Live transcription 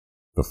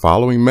The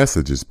following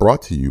message is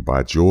brought to you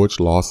by George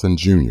Lawson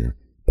Jr.,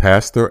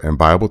 pastor and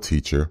Bible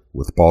teacher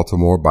with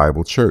Baltimore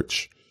Bible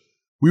Church.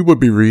 We will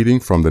be reading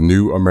from the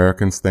New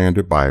American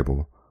Standard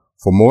Bible.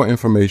 For more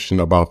information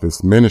about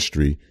this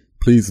ministry,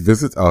 please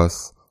visit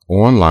us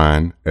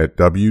online at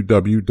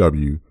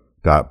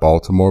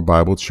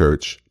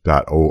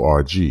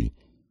www.baltimorebiblechurch.org.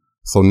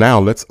 So now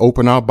let's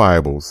open our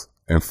Bibles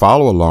and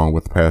follow along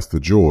with Pastor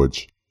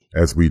George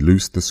as we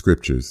loose the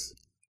scriptures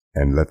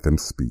and let them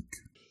speak.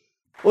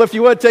 Well, if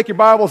you would, take your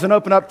Bibles and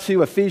open up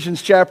to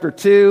Ephesians chapter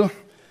 2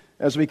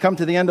 as we come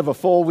to the end of a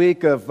full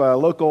week of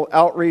local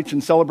outreach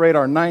and celebrate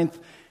our 9th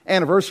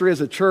anniversary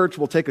as a church.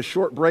 We'll take a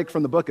short break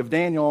from the book of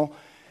Daniel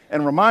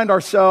and remind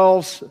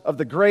ourselves of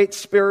the great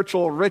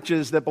spiritual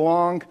riches that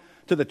belong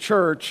to the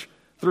church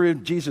through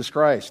Jesus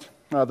Christ.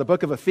 The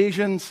book of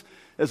Ephesians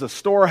is a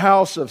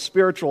storehouse of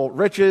spiritual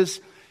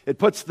riches. It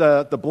puts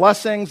the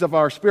blessings of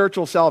our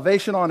spiritual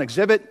salvation on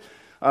exhibit.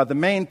 The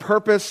main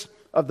purpose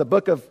of the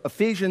book of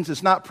Ephesians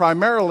is not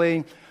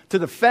primarily to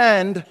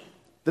defend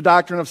the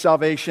doctrine of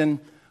salvation,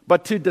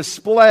 but to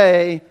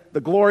display the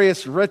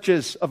glorious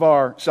riches of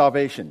our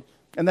salvation,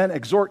 and then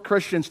exhort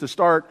Christians to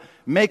start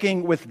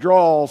making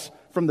withdrawals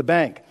from the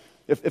bank.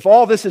 If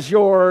all this is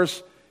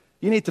yours,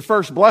 you need to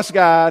first bless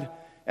God,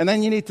 and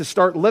then you need to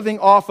start living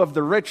off of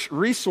the rich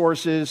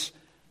resources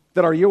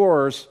that are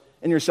yours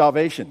in your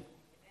salvation.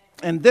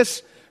 And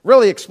this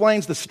really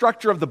explains the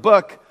structure of the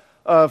book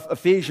of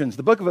Ephesians.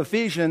 The book of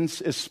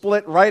Ephesians is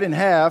split right in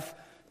half.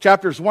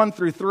 Chapters 1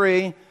 through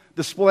 3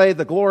 display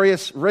the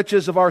glorious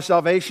riches of our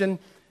salvation,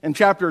 and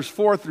chapters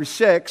 4 through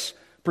 6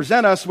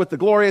 present us with the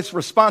glorious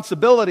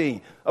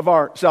responsibility of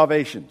our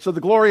salvation. So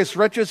the glorious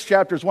riches,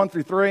 chapters 1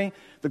 through 3,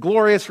 the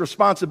glorious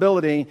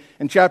responsibility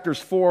in chapters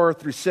 4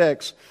 through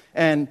 6.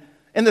 And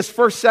in this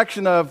first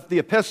section of the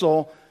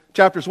epistle,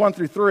 chapters 1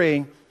 through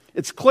 3,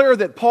 it's clear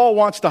that Paul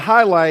wants to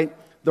highlight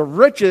the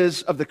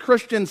riches of the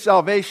Christian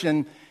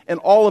salvation in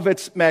all of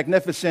its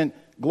magnificent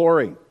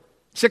glory.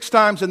 6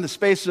 times in the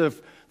space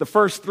of the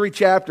first 3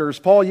 chapters,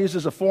 Paul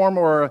uses a form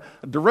or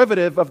a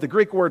derivative of the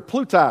Greek word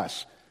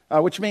plutos,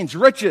 which means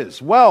riches,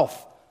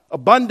 wealth,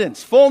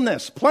 abundance,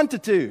 fullness,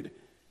 plenitude.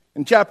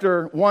 In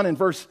chapter 1 and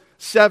verse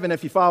 7,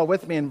 if you follow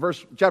with me, in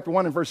chapter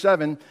 1 and verse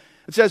 7,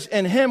 it says,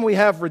 "In him we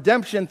have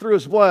redemption through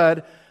his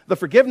blood, the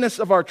forgiveness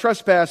of our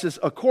trespasses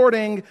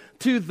according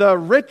to the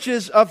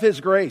riches of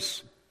his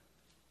grace."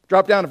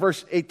 Drop down to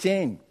verse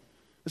 18.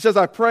 It says,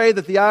 "I pray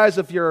that the eyes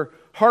of your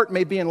heart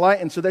may be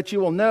enlightened so that you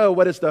will know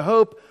what is the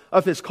hope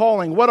of his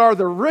calling, what are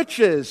the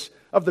riches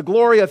of the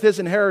glory of his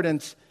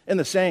inheritance in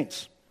the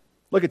saints."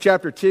 Look at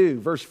chapter 2,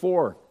 verse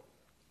 4.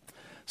 It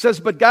says,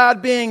 "But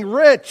God being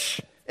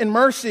rich in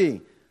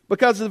mercy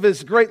because of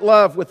his great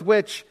love with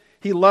which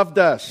he loved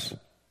us."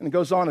 And it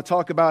goes on to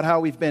talk about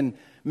how we've been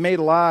made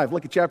alive.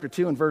 Look at chapter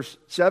 2 and verse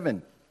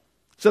 7.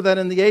 "So that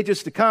in the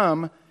ages to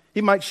come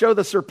he might show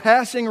the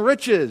surpassing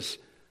riches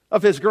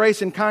of his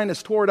grace and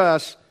kindness toward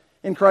us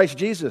in Christ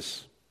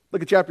Jesus."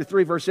 Look at chapter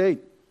 3, verse 8.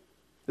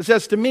 It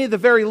says, "To me, the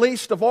very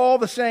least of all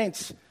the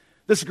saints,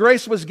 this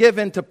grace was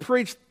given to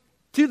preach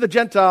to the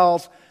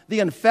Gentiles the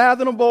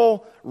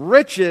unfathomable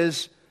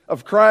riches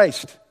of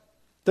Christ."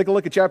 Take a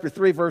look at chapter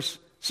 3, verse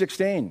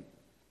 16.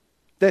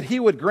 "That he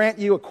would grant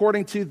you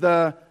according to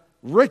the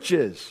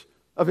riches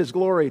of his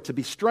glory to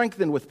be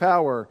strengthened with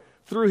power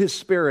through his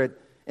Spirit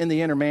in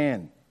the inner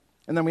man."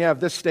 And then we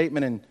have this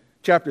statement in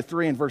chapter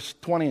 3 and verse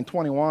 20 and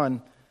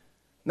 21.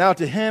 "Now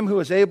to him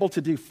who is able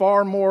to do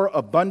far more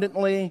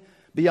abundantly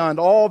beyond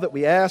all that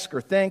we ask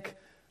or think,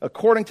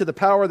 according to the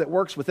power that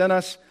works within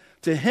us,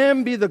 to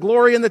him be the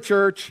glory in the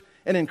church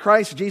and in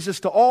Christ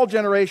Jesus to all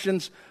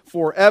generations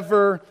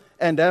forever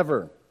and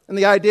ever." And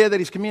the idea that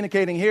he's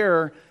communicating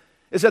here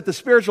is that the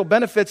spiritual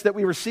benefits that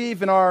we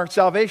receive in our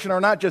salvation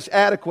are not just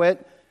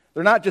adequate,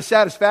 they're not just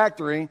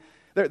satisfactory,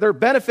 they're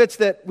benefits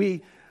that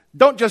we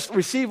don't just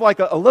receive like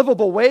a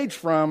livable wage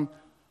from,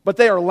 but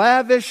they are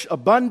lavish,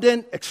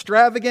 abundant,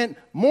 extravagant,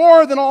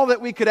 more than all that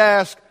we could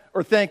ask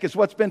or think is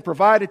what's been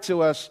provided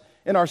to us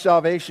in our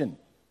salvation.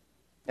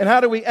 And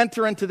how do we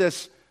enter into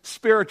this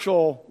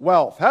spiritual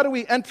wealth? How do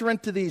we enter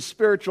into these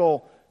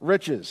spiritual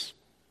riches?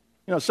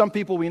 You know, some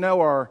people we know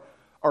are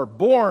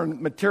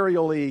born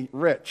materially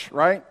rich,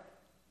 right?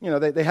 You know,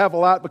 they have a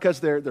lot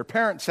because their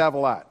parents have a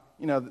lot.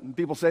 You know,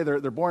 people say they're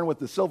born with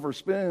the silver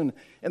spoon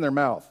in their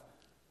mouth.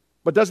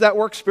 But does that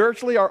work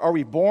spiritually? Are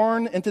we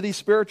born into these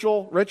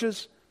spiritual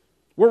riches?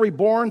 Were we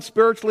born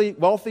spiritually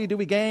wealthy? Do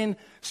we gain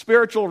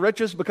spiritual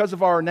riches because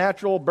of our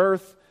natural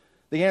birth?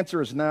 The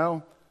answer is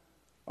no.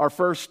 Our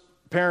first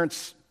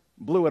parents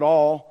blew it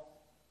all.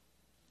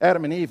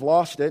 Adam and Eve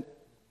lost it.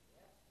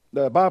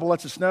 The Bible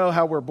lets us know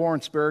how we're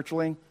born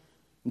spiritually.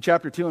 In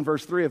chapter 2 and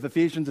verse 3 of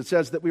Ephesians, it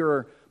says that we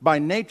were by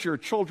nature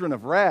children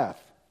of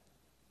wrath,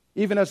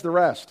 even as the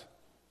rest.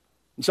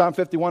 In Psalm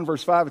 51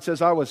 verse 5, it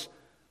says, "I was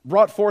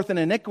brought forth in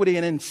iniquity,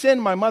 and in sin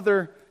my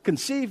mother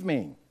conceived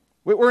me."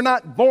 We're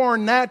not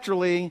born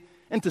naturally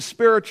into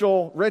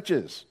spiritual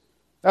riches.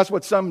 That's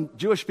what some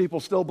Jewish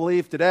people still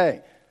believe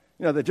today.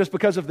 You know, that just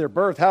because of their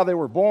birth, how they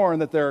were born,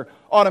 that they're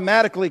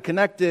automatically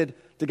connected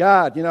to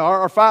God.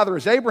 Our father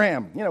is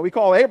Abraham. We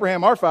call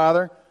Abraham our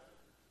father,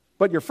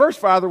 but your first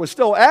father was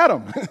still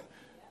Adam.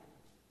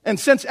 And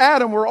since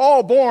Adam, we're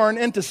all born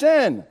into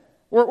sin.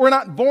 We're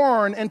not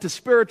born into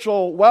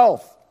spiritual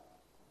wealth.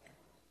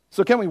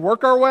 So can we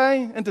work our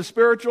way into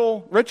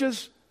spiritual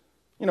riches?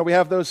 We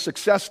have those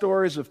success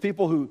stories of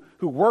people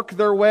who work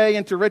their way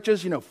into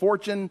riches,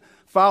 fortune,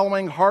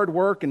 following, hard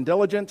work, and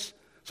diligence.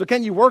 So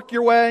can you work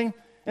your way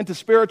into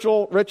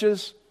spiritual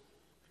riches?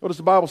 What does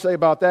the Bible say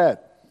about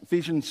that?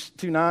 Ephesians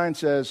 2:9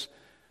 says,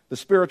 the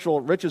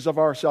spiritual riches of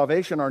our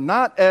salvation are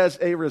not as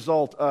a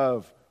result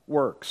of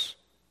works,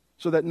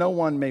 so that no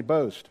one may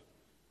boast.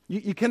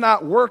 You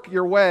cannot work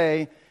your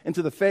way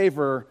into the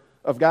favor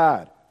of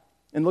God.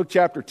 In Luke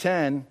chapter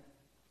 10,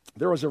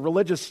 there was a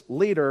religious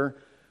leader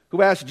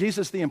who asked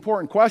Jesus the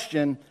important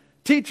question,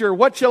 "Teacher,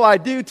 what shall I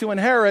do to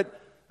inherit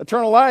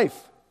eternal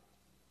life?"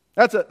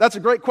 That's a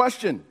great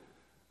question,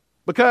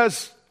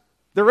 because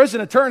there is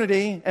an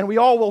eternity and we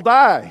all will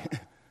die.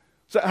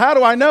 So how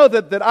do I know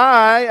that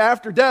I,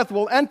 after death,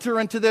 will enter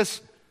into this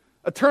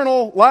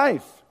eternal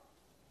life?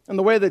 And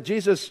the way that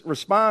Jesus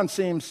responds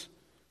seems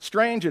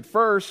strange at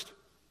first.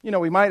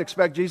 We might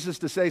expect Jesus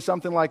to say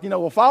something like,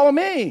 well, follow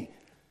me,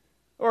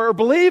 or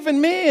believe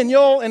in me and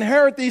you'll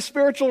inherit these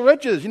spiritual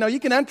riches. You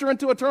can enter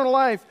into eternal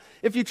life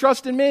if you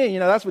trust in me.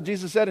 That's what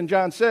Jesus said in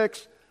John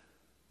 6.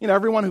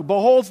 Everyone who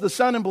beholds the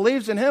Son and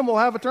believes in him will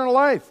have eternal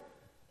life.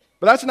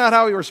 But that's not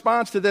how he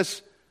responds to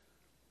this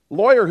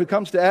lawyer who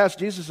comes to ask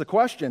Jesus a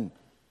question.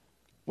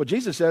 What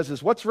Jesus says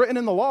is, what's written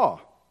in the law?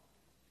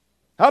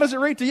 How does it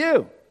read to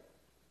you?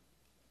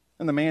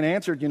 And the man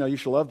answered, you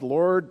shall love the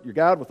Lord your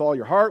God with all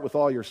your heart, with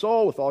all your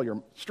soul, with all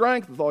your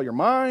strength, with all your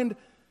mind,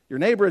 your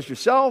neighbor as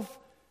yourself.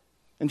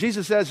 And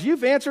Jesus says,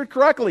 you've answered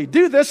correctly.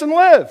 Do this and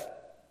live.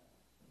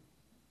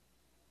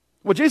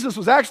 What Jesus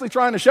was actually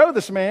trying to show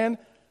this man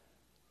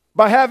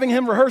by having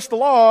him rehearse the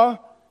law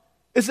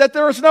is that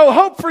there is no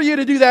hope for you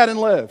to do that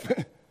and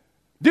live.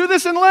 Do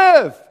this and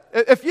live.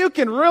 If you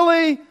can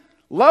really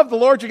love the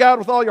Lord your God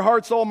with all your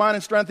heart, soul, mind,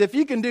 and strength, if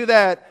you can do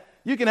that,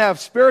 you can have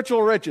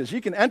spiritual riches. You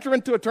can enter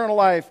into eternal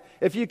life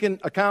if you can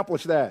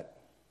accomplish that.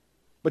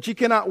 But you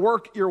cannot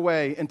work your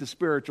way into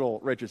spiritual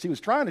riches. He was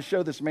trying to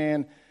show this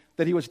man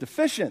that he was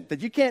deficient,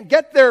 that you can't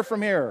get there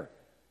from here.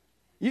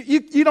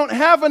 You don't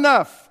have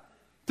enough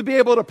to be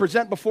able to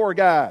present before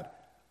God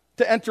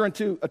to enter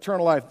into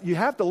eternal life. You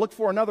have to look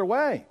for another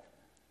way.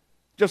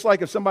 Just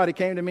like if somebody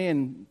came to me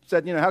and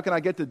said, how can I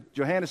get to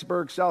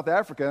Johannesburg, South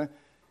Africa?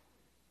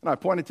 And I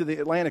pointed to the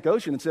Atlantic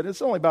Ocean and said,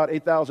 it's only about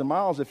 8,000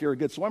 miles if you're a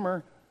good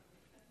swimmer.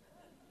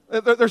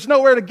 There's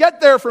nowhere to get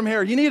there from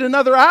here. You need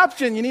another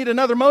option. You need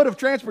another mode of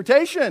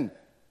transportation.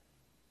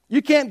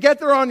 You can't get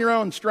there on your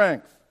own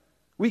strength.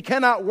 We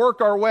cannot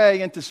work our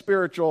way into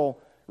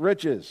spiritual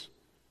riches.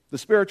 The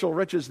spiritual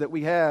riches that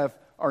we have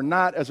are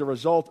not as a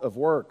result of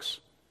works.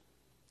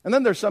 And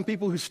then there's some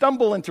people who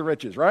stumble into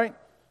riches, right?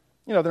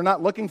 They're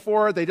not looking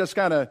for it. They just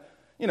kind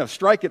of,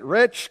 strike it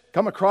rich,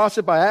 come across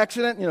it by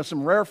accident,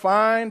 some rare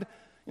find.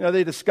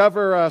 They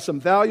discover some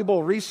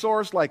valuable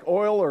resource like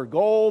oil or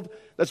gold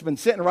that's been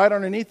sitting right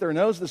underneath their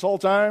nose this whole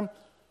time.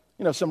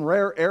 Some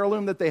rare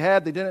heirloom that they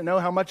had. They didn't know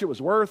how much it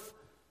was worth.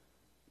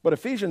 But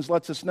Ephesians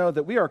lets us know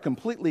that we are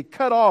completely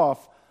cut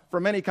off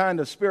from any kind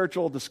of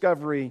spiritual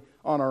discovery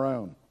on our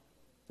own.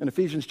 In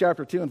Ephesians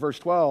chapter 2 and verse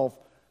 12,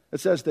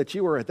 it says that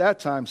you were at that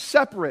time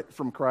separate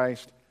from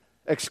Christ,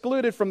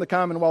 excluded from the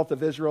commonwealth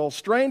of Israel,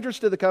 strangers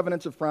to the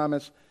covenants of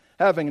promise,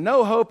 having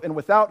no hope and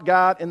without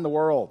God in the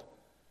world.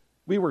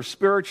 We were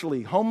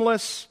spiritually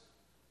homeless,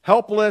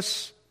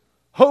 helpless,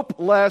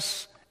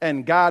 hopeless,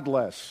 and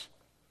godless.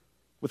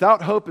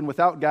 Without hope and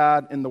without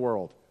God in the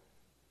world.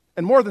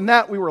 And more than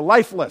that, we were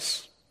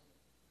lifeless.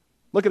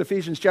 Look at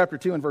Ephesians chapter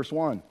 2 and verse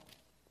 1.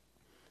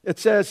 It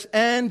says,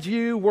 and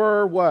you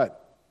were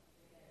what?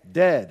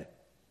 Dead.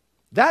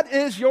 That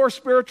is your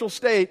spiritual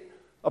state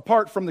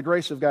apart from the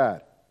grace of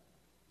God.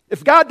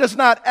 If God does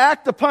not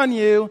act upon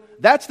you,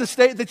 that's the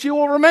state that you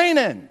will remain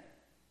in.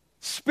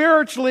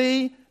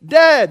 Spiritually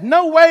dead.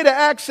 No way to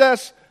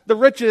access the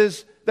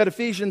riches that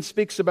Ephesians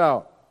speaks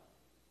about.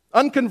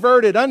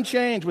 Unconverted,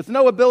 unchanged, with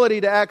no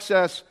ability to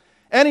access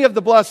any of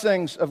the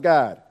blessings of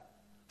God.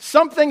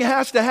 Something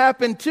has to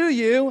happen to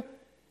you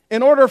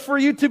in order for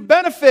you to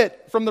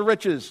benefit from the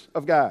riches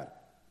of God.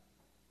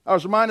 I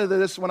was reminded of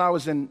this when I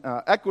was in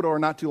Ecuador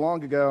not too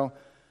long ago.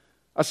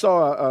 I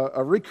saw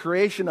a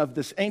recreation of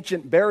this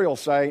ancient burial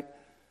site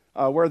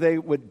where they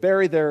would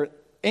bury their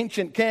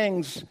ancient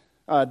kings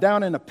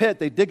down in a pit.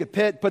 They dig a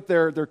pit, put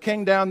their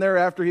king down there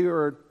after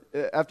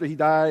he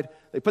died.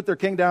 They put their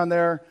king down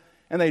there,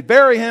 and they'd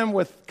bury him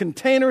with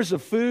containers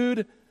of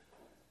food.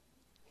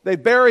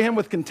 They'd bury him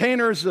with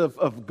containers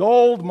of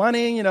gold,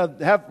 money,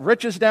 have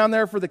riches down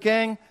there for the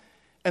king.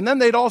 And then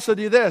they'd also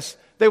do this.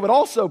 They would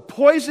also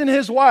poison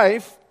his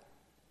wife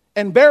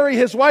and bury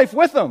his wife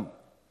with him.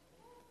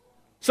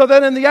 So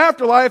that in the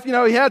afterlife, he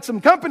had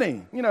some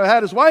company.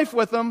 Had his wife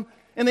with him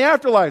in the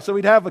afterlife. So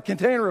he'd have a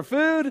container of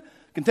food,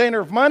 container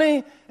of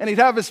money, and he'd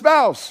have his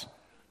spouse.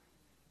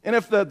 And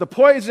if the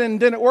poison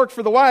didn't work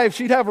for the wife,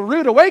 she'd have a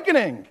rude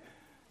awakening.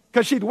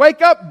 because she'd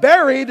wake up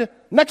buried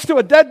next to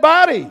a dead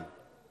body.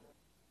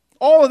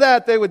 All of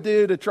that they would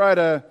do to try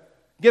to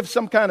give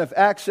some kind of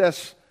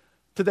access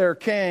to their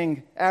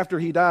king after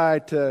he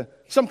died, to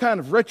some kind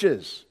of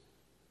riches.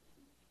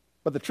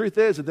 But the truth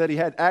is that he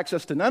had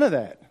access to none of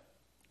that,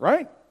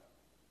 right?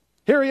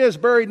 Here he is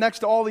buried next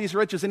to all these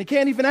riches, and he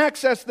can't even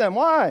access them.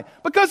 Why?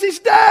 Because he's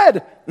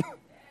dead.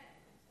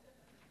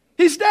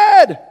 He's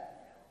dead.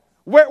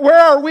 Where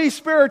are we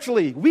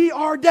spiritually? We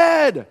are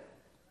dead.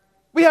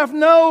 We have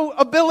no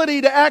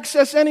ability to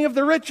access any of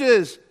the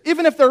riches,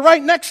 even if they're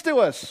right next to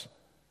us.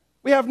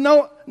 We have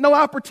no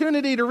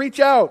opportunity to reach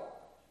out.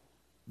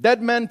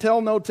 Dead men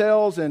tell no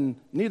tales, and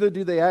neither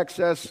do they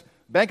access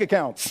bank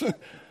accounts.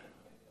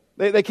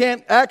 They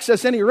can't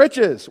access any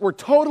riches. We're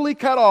totally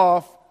cut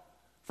off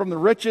from the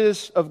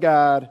riches of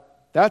God.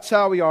 That's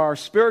how we are,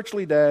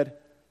 spiritually dead.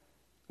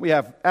 We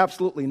have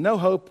absolutely no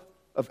hope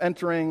of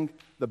entering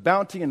the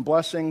bounty and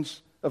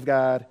blessings of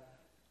God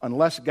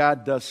unless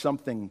God does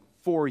something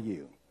for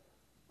you,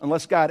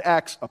 unless God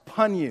acts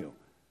upon you.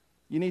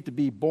 You need to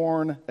be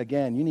born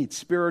again. You need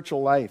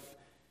spiritual life.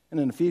 And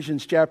in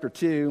Ephesians chapter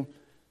 2,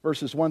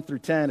 verses 1 through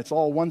 10, it's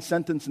all one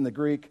sentence in the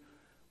Greek.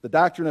 The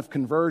doctrine of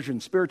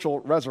conversion, spiritual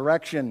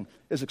resurrection,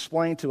 is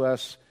explained to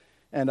us.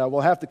 And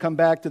we'll have to come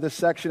back to this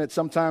section at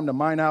some time to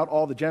mine out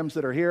all the gems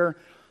that are here.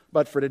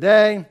 But for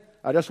today,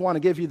 I just want to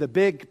give you the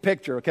big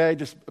picture, okay?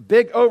 Just a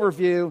big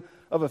overview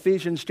of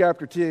Ephesians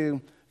chapter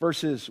 2,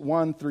 verses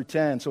 1 through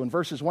 10. So in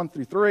verses 1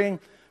 through 3,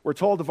 we're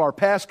told of our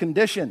past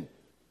condition.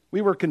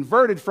 We were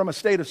converted from a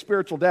state of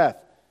spiritual death.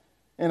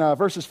 In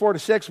verses 4 to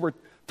 6, we're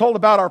told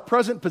about our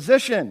present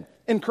position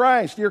in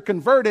Christ. You're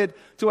converted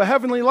to a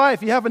heavenly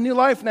life. You have a new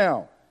life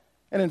now.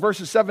 And in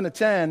verses 7 to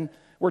 10,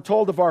 we're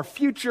told of our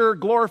future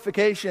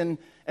glorification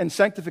and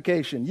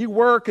sanctification. You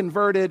were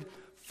converted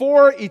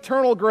for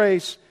eternal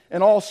grace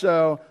and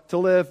also to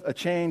live a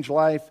changed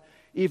life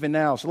even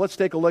now. So let's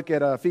take a look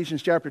at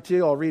Ephesians chapter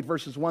 2. I'll read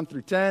verses 1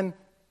 through 10.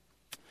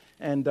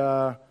 And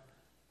don't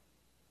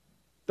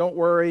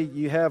worry,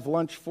 you have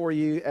lunch for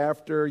you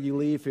after you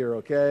leave here,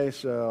 okay?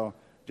 So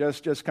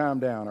just calm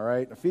down, all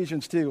right?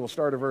 Ephesians 2, we'll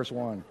start at verse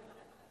 1.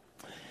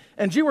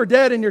 And you were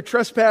dead in your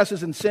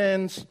trespasses and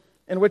sins,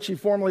 in which you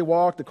formerly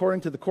walked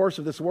according to the course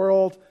of this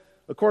world,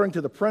 according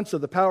to the prince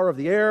of the power of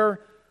the air,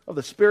 of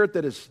the spirit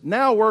that is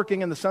now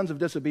working in the sons of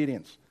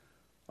disobedience.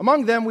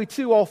 Among them we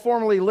too all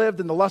formerly lived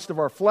in the lust of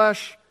our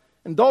flesh,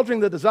 indulging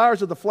the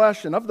desires of the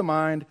flesh and of the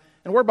mind,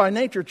 and were by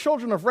nature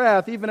children of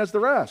wrath, even as the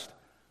rest.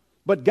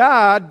 But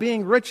God,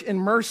 being rich in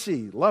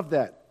mercy, love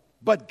that.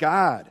 But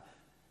God,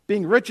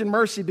 being rich in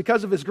mercy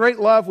because of his great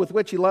love with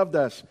which he loved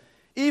us,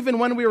 even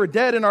when we were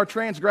dead in our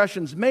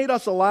transgressions, made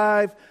us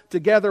alive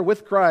together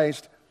with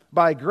Christ.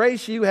 By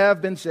grace you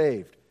have been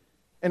saved,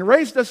 and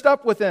raised us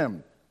up with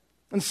him,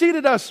 and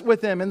seated us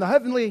with him in the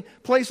heavenly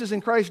places in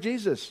Christ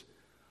Jesus,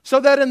 so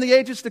that in the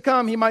ages to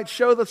come he might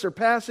show the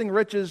surpassing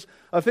riches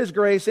of his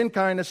grace in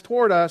kindness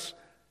toward us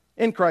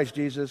in Christ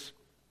Jesus.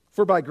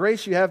 For by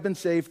grace you have been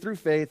saved through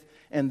faith,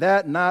 and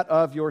that not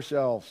of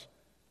yourselves.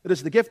 It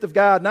is the gift of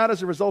God, not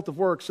as a result of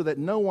works, so that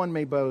no one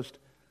may boast.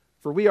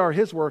 For we are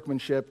his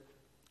workmanship,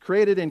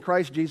 created in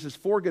Christ Jesus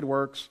for good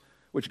works,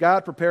 which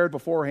God prepared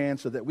beforehand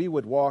so that we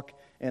would walk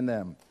in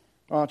them.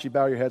 Why don't you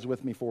bow your heads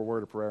with me for a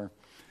word of prayer.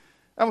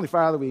 Heavenly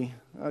Father, we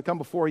come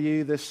before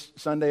you this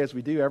Sunday as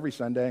we do every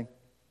Sunday,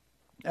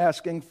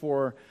 asking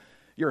for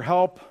your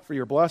help, for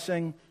your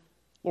blessing.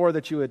 Lord,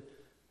 that you would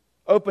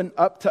open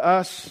up to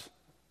us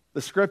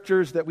the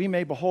Scriptures, that we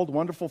may behold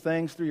wonderful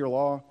things through your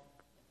law.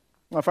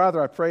 Now,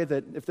 Father, I pray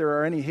that if there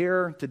are any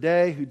here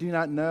today who do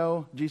not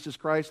know Jesus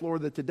Christ,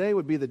 Lord, that today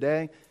would be the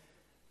day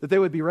that they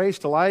would be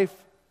raised to life,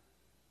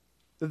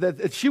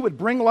 that you would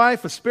bring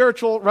life, a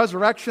spiritual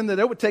resurrection, that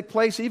it would take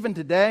place even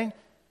today.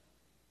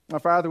 Now,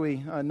 Father,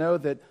 we know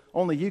that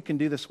only you can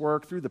do this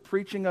work through the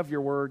preaching of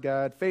your word,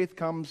 God. Faith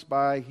comes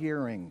by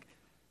hearing,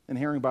 and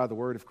hearing by the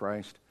word of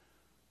Christ.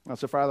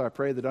 So, Father, I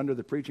pray that under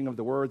the preaching of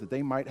the word that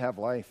they might have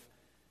life,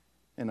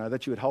 and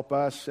that you would help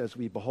us as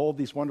we behold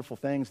these wonderful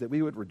things, that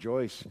we would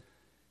rejoice,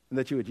 and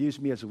that you would use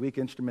me as a weak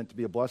instrument to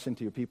be a blessing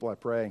to your people, I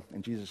pray.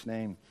 In Jesus'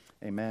 name,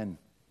 amen.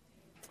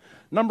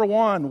 Number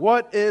one,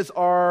 what is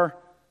our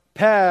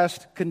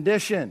past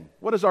condition?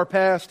 What is our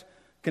past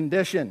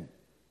condition?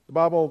 The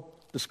Bible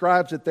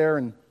describes it there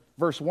in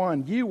verse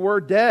 1. You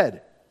were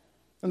dead.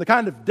 And the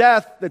kind of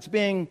death that's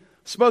being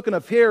spoken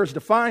of here is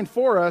defined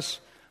for us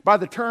by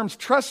the terms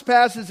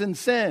trespasses and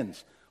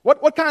sins.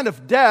 What kind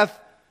of death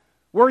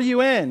were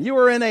you in? You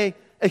were in a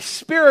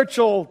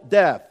spiritual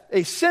death,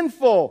 a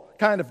sinful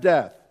kind of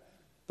death.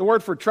 The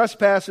word for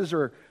trespasses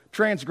or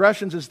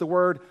transgressions is the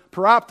word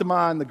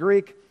paroptoma in the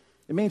Greek.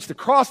 It means to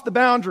cross the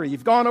boundary.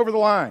 You've gone over the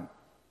line.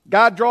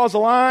 God draws a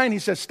line. He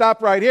says,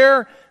 stop right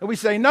here. And we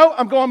say, no,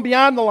 I'm going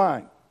beyond the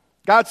line.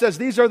 God says,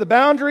 these are the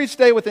boundaries.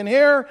 Stay within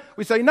here.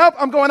 We say, nope,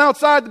 I'm going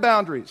outside the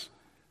boundaries.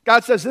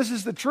 God says, this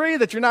is the tree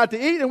that you're not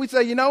to eat. And we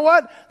say, you know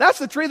what? That's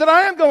the tree that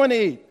I am going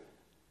to eat.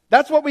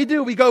 That's what we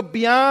do. We go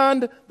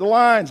beyond the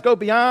lines, go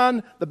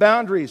beyond the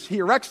boundaries. He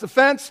erects the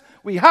fence.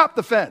 We hop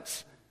the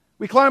fence.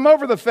 We climb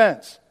over the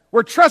fence.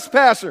 We're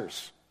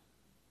trespassers.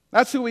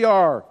 That's who we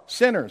are,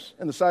 sinners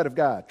in the sight of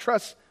God,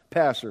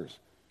 trespassers.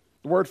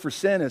 The word for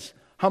sin is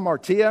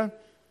hamartia.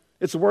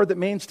 It's a word that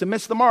means to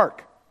miss the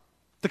mark,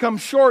 to come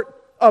short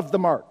of the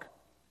mark.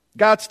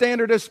 God's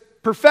standard is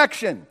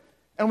perfection,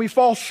 and we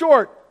fall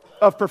short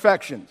of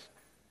perfections.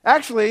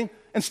 Actually,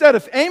 instead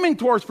of aiming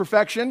towards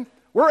perfection,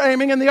 we're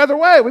aiming in the other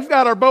way. We've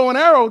got our bow and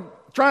arrow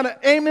trying to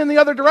aim in the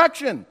other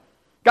direction.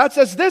 God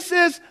says, this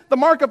is the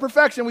mark of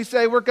perfection. We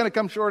say, we're going to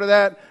come short of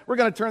that. We're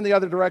going to turn the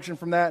other direction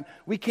from that.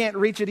 We can't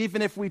reach it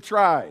even if we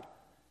tried.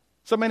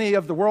 So many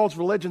of the world's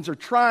religions are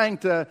trying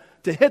to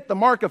hit the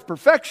mark of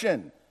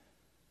perfection.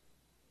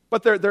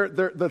 But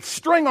the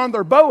string on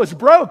their bow is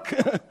broke.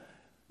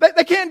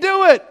 They can't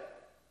do it.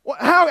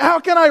 How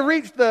can I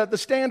reach the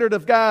standard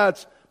of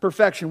God's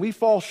perfection? We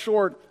fall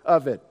short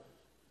of it.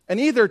 And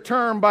either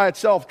term by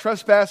itself,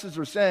 trespasses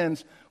or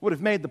sins, would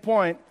have made the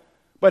point.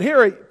 But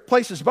here he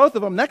places both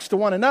of them next to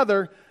one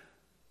another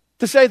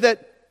to say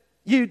that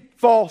you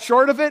fall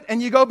short of it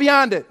and you go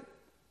beyond it.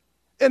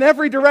 In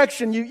every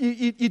direction,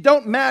 you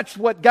don't match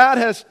what God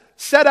has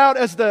set out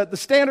as the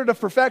standard of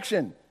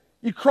perfection.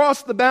 You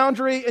cross the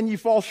boundary and you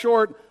fall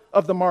short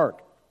of the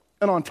mark.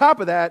 And on top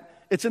of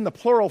that, it's in the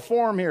plural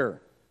form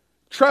here.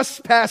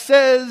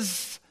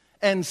 Trespasses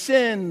and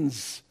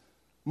sins.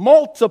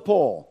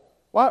 Multiple.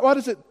 Why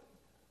does it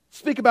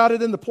speak about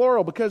it in the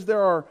plural? Because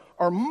there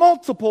are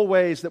multiple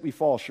ways that we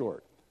fall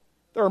short.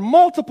 There are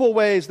multiple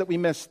ways that we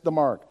miss the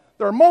mark.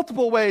 There are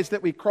multiple ways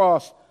that we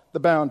cross the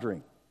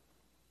boundary.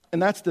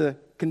 And that's the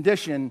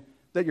condition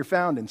that you're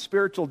found in.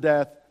 Spiritual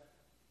death,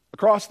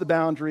 across the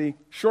boundary,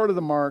 short of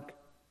the mark.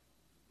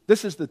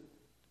 This is the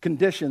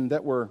condition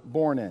that we're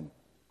born in.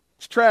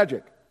 It's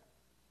tragic.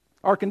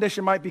 Our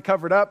condition might be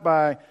covered up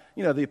by,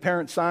 the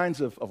apparent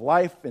signs of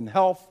life and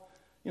health.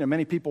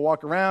 Many people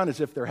walk around as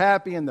if they're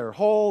happy and they're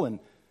whole and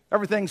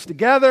everything's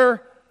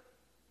together.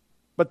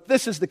 But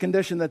this is the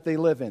condition that they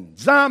live in.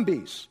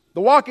 Zombies,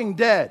 the walking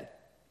dead.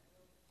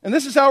 And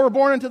this is how we're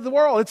born into the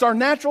world. It's our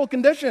natural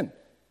condition.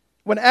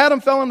 When Adam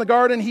fell in the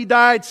garden, he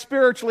died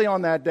spiritually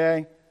on that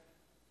day.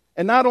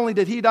 And not only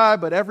did he die,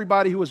 but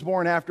everybody who was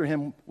born after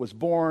him was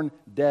born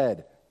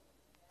dead.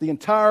 The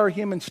entire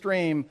human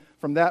stream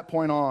from that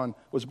point on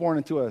was born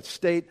into a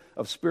state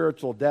of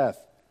spiritual death.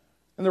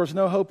 And there was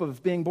no hope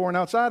of being born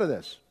outside of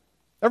this.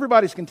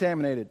 Everybody's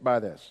contaminated by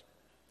this.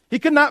 He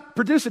could not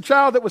produce a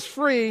child that was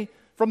free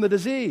from the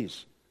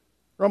disease.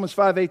 Romans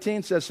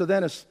 5:18 says, so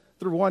then as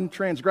through one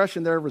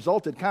transgression there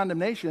resulted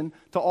condemnation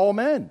to all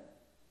men.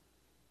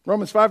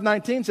 Romans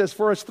 5:19 says,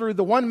 for as through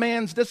the one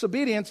man's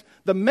disobedience,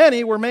 the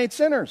many were made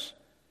sinners.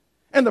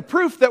 And the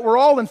proof that we're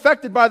all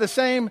infected by the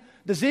same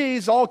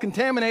disease, all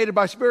contaminated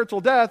by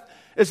spiritual death,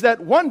 is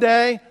that one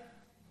day,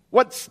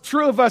 what's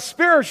true of us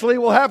spiritually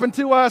will happen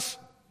to us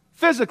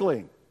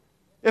physically.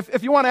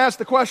 If you want to ask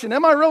the question,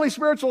 am I really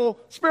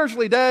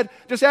spiritually dead?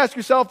 Just ask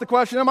yourself the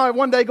question, am I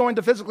one day going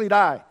to physically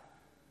die?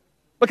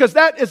 Because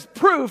that is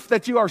proof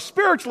that you are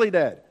spiritually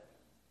dead,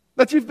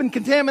 that you've been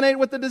contaminated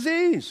with the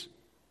disease.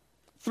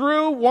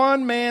 Through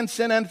one man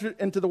sin entered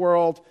into the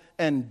world,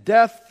 and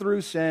death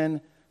through sin.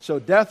 So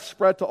death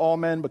spread to all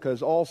men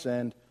because all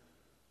sinned.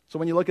 So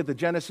when you look at the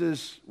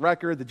Genesis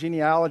record, the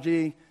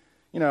genealogy,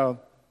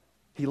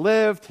 he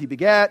lived, he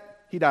begat,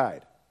 he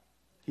died.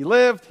 He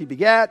lived, he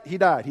begat, he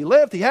died. He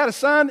lived, he had a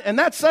son, and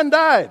that son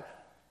died.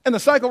 And the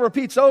cycle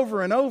repeats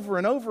over and over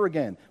and over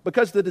again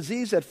because the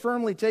disease had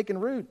firmly taken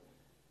root.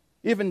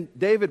 Even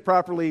David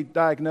properly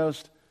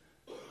diagnosed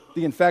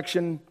the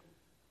infection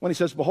when he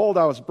says, behold,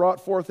 I was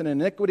brought forth in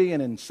iniquity,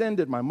 and in sin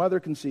did my mother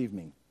conceive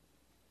me.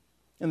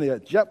 And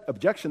the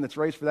objection that's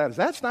raised for that is,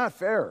 that's not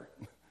fair.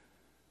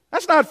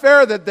 That's not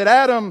fair that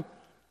Adam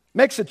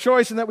makes a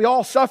choice and that we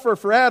all suffer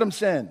for Adam's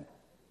sin.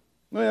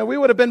 We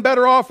would have been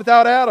better off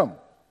without Adam.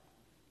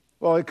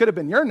 Well, it could have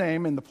been your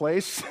name in the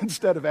place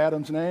instead of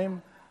Adam's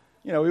name.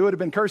 We would have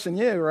been cursing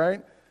you,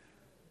 right?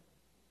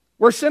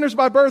 We're sinners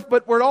by birth,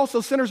 but we're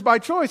also sinners by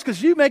choice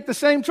because you make the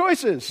same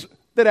choices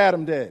that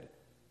Adam did.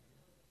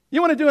 You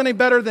want to do any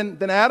better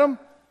than Adam?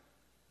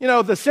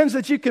 The sins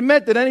that you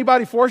commit, did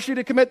anybody force you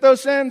to commit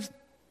those sins?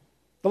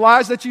 The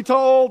lies that you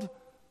told,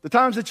 the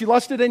times that you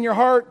lusted in your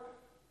heart,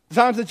 the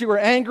times that you were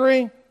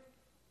angry.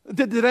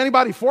 Did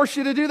anybody force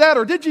you to do that,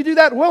 or did you do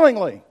that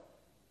willingly?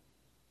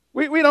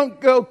 We don't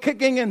go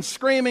kicking and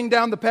screaming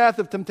down the path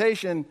of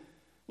temptation.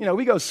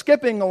 We go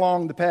skipping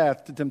along the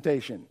path to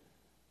temptation.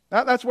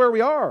 That's where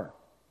we are.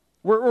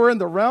 We're in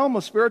the realm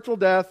of spiritual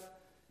death,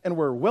 and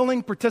we're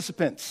willing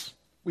participants.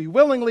 We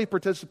willingly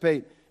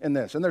participate in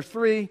this. And there's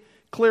three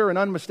clear and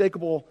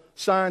unmistakable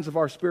signs of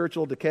our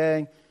spiritual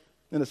decay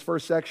in this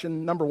first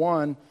section. Number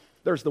one,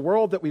 there's the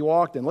world that we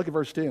walked in. Look at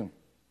verse 2.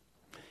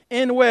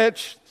 In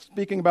which,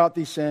 speaking about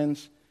these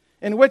sins,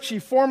 in which ye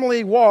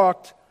formerly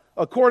walked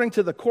according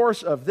to the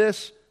course of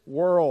this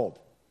world.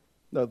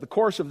 The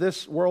course of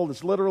this world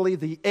is literally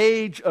the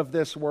age of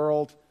this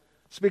world.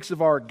 It speaks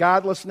of our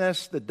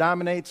godlessness that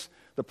dominates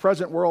the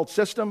present world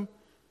system,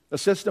 a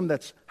system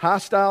that's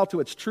hostile to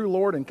its true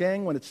Lord and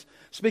King. When it's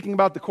speaking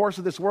about the course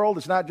of this world,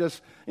 it's not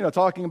just,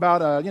 talking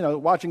about,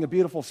 watching a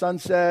beautiful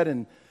sunset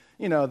and,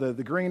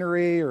 the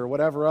greenery or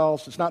whatever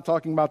else. It's not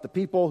talking about the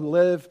people who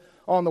live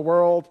on the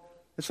world.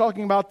 It's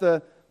talking about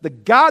the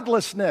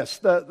godlessness,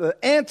 the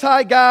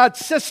anti-God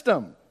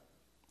system.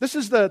 This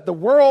is the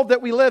world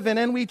that we live in,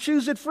 and we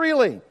choose it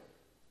freely.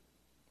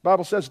 The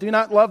Bible says, do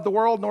not love the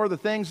world nor the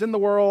things in the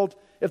world.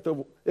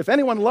 If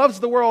anyone loves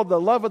the world, the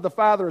love of the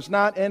Father is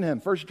not in him.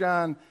 1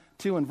 John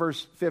 2 and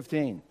verse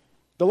 15.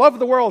 The love of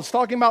the world is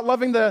talking about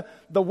loving the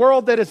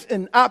world that is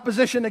in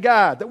opposition to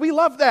God, that we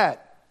love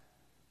that.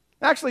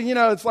 Actually,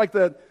 it's like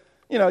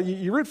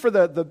you root for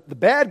the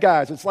bad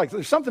guys. It's like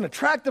there's something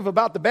attractive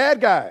about the bad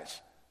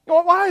guys.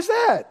 Why is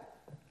that?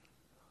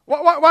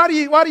 Why do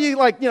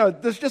you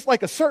there's just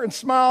like a certain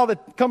smile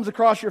that comes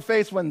across your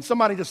face when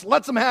somebody just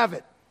lets them have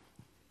it.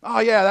 Oh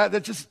yeah,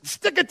 that just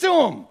stick it to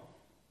them.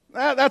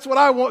 That's what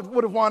I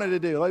would have wanted to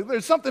do. Like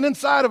there's something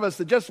inside of us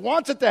that just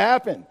wants it to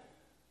happen.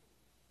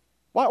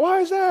 Why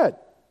is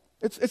that?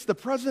 It's the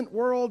present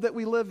world that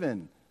we live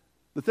in.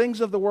 The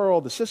things of the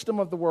world, the system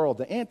of the world,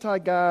 the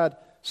anti-God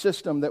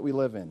system that we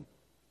live in.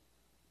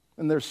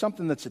 And there's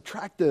something that's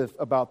attractive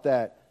about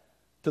that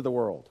to the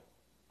world.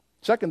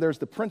 Second, there's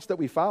the prince that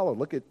we follow.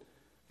 Look at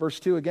verse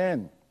 2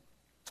 again.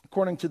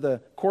 According to the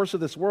course of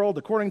this world,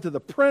 according to the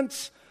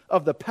prince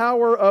of the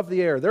power of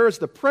the air. There is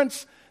the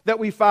prince that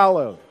we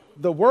followed.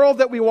 The world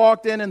that we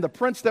walked in and the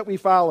prince that we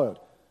followed.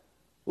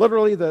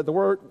 Literally, the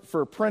word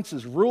for prince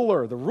is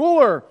ruler. The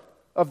ruler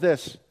of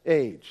this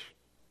age.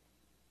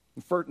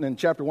 In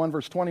chapter 1,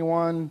 verse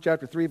 21,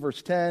 chapter 3,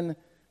 verse 10,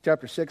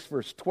 chapter 6,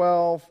 verse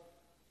 12,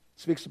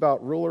 speaks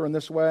about ruler in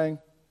this way.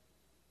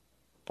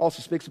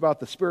 Also speaks about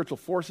the spiritual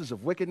forces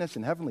of wickedness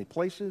in heavenly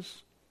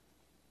places.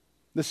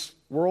 This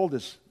world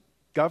is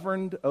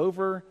governed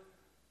over,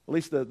 at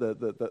least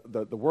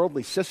the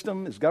worldly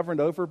system is governed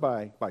over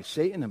by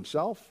Satan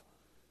himself.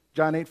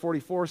 John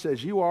 8:44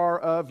 says, you are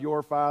of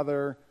your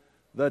father,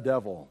 the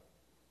devil.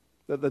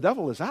 The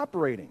devil is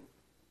operating.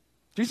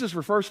 Jesus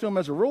refers to him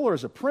as a ruler,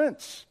 as a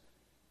prince.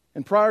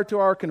 And prior to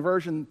our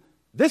conversion,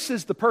 this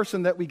is the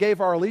person that we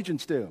gave our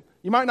allegiance to.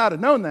 You might not have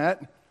known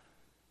that.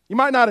 You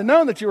might not have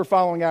known that you were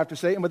following after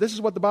Satan, but this is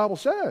what the Bible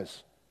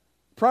says.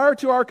 Prior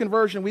to our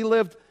conversion, we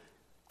lived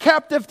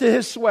captive to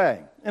his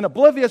sway and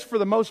oblivious for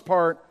the most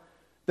part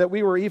that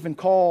we were even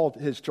called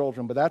his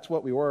children. But that's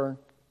what we were,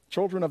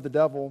 children of the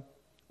devil,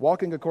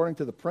 walking according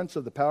to the prince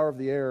of the power of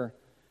the air,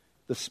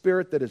 the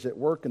spirit that is at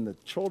work in the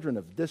children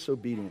of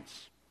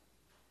disobedience.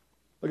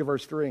 Look at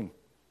verse 3.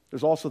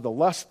 There's also the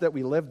lust that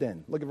we lived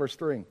in. Look at verse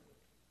 3.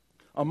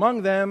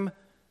 Among them,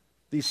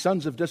 these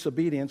sons of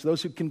disobedience,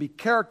 those who can be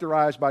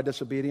characterized by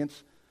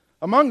disobedience,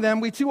 among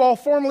them we too all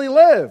formerly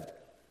lived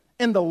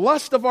in the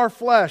lust of our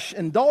flesh,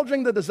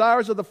 indulging the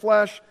desires of the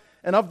flesh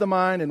and of the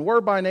mind, and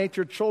were by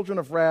nature children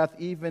of wrath,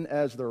 even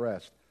as the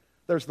rest.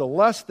 There's the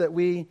lust that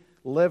we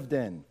lived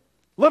in.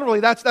 Literally,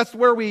 that's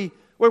where we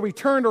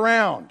turned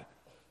around.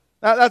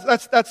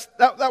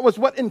 That was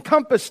what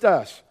encompassed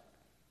us.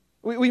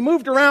 We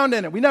moved around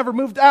in it. We never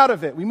moved out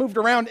of it. We moved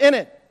around in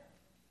it.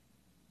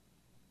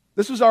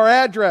 This was our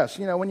address.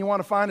 When you want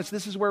to find us,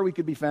 this is where we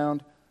could be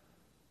found.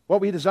 What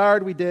we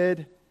desired, we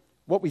did.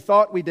 What we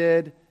thought, we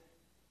did.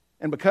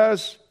 And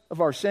because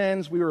of our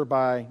sins, we were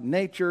by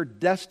nature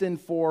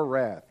destined for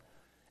wrath.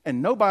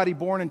 And nobody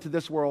born into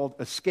this world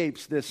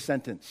escapes this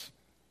sentence.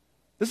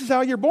 This is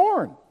how you're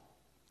born.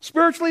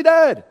 Spiritually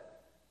dead.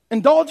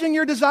 Indulging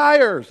your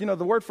desires. The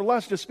word for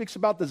lust just speaks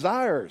about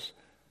desires.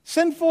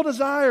 Sinful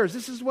desires.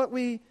 This is what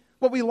we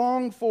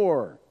long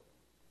for.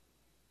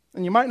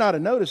 And you might not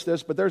have noticed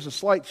this, but there's a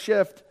slight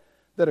shift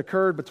that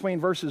occurred between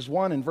verses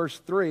 1 and verse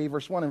 3.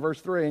 Verse 1 and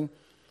verse 3.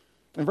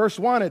 In verse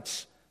 1,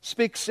 it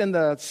speaks in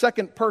the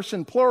second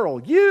person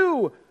plural.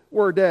 You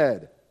were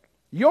dead.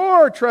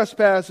 Your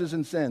trespasses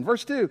and sin.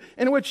 Verse 2,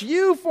 in which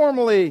you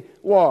formerly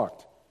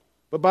walked.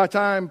 But by the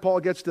time Paul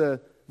gets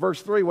to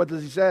verse 3, what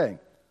does he say?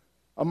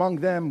 Among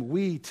them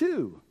we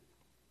too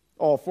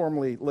all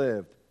formerly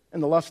lived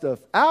in the lust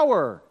of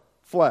our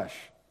flesh.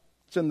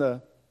 It's in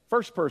the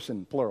first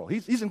person plural.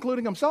 He's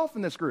including himself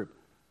in this group.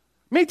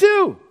 Me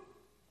too.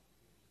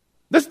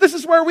 This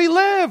is where we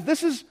live.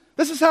 This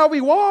is how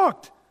we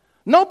walked.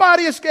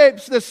 Nobody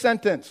escapes this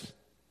sentence.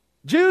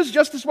 Jews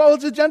just as well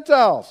as the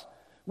Gentiles.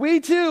 We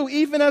too,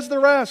 even as the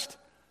rest.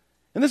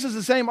 And this is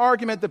the same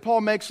argument that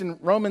Paul makes in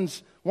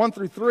Romans 1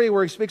 through 3,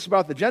 where he speaks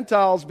about the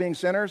Gentiles being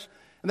sinners.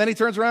 And then he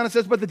turns around and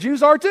says, but the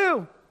Jews are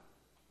too.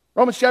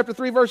 Romans chapter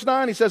 3, verse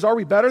 9, he says, are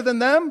we better than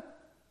them?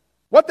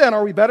 What then?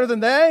 Are we better than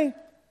they?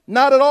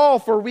 Not at all,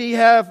 for we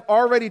have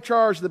already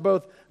charged that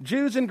both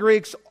Jews and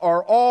Greeks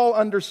are all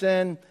under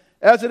sin.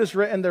 As it is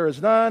written, there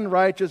is none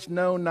righteous,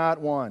 no, not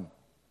one.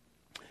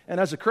 And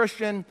as a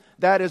Christian,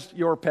 that is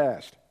your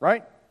past,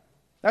 right?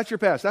 That's your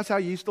past. That's how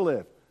you used to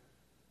live.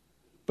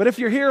 But if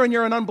you're here and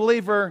you're an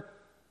unbeliever,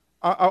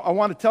 I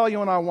want to tell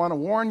you and I want to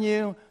warn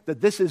you that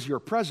this is your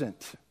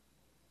present.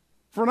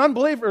 For an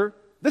unbeliever,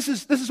 this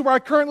is where I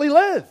currently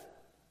live.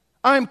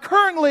 I'm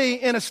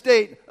currently in a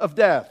state of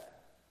death.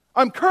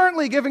 I'm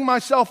currently giving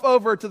myself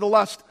over to the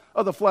lust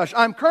of the flesh.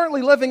 I'm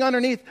currently living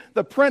underneath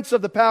the prince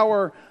of the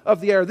power of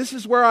the air. This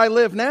is where I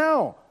live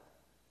now.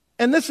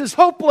 And this is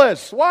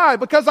hopeless. Why?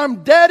 Because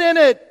I'm dead in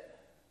it.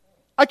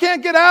 I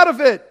can't get out of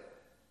it.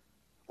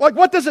 Like,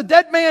 what does a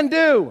dead man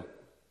do?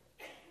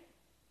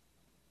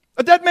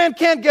 A dead man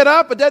can't get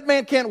up. A dead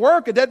man can't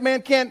work. A dead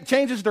man can't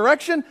change his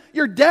direction.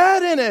 You're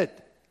dead in it.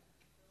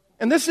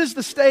 And this is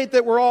the state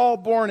that we're all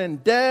born in,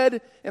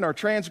 dead in our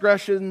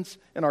transgressions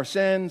and our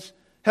sins,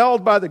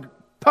 held by the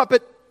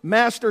puppet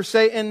master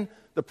Satan,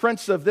 the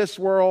prince of this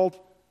world.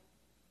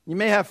 You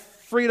may have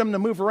freedom to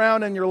move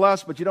around in your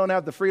lust, but you don't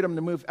have the freedom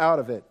to move out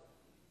of it.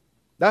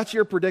 That's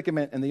your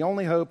predicament, and the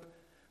only hope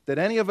that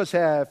any of us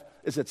have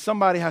is that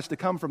somebody has to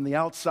come from the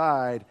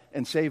outside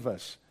and save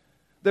us.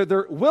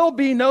 There will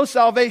be no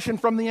salvation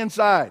from the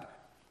inside.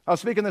 I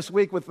was speaking this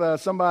week with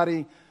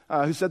somebody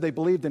who said they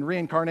believed in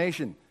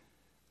reincarnation.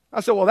 I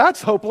said, well,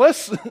 that's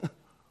hopeless.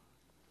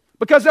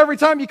 Because every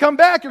time you come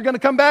back, you're going to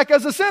come back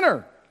as a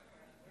sinner.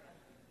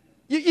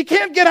 You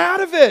can't get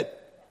out of it.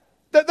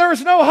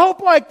 There's no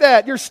hope like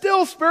that. You're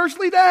still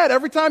spiritually dead.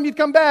 Every time you'd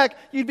come back,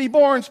 you'd be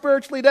born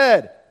spiritually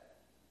dead.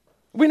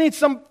 We need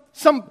some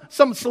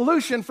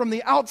solution from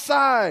the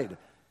outside.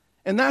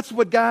 And that's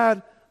what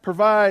God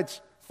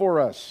provides for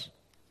us.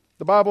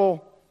 The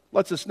Bible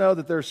lets us know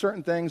that there are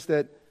certain things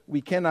that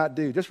we cannot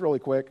do. Just really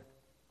quick.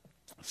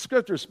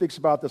 Scripture speaks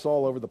about this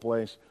all over the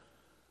place.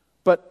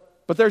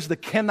 But there's the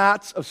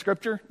cannots of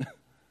Scripture.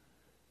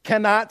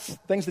 Cannots,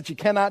 things that you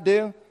cannot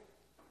do.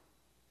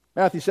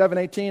 Matthew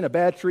 7:18, a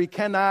bad tree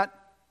cannot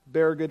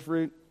bear good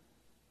fruit.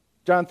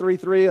 John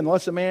 3:3,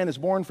 unless a man is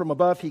born from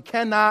above, he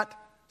cannot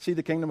see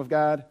the kingdom of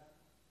God.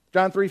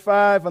 John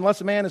 3:5,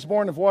 unless a man is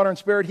born of water and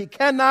spirit, he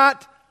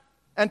cannot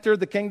enter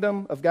the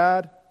kingdom of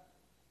God.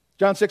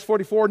 John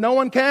 6:44, no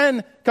one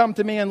can come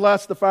to me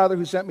unless the Father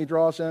who sent me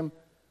draws him.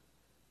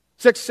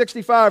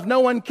 6:65, no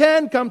one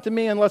can come to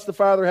me unless the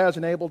Father has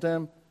enabled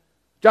him.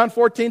 John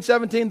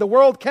 14:17, the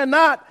world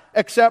cannot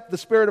accept the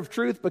Spirit of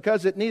truth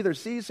because it neither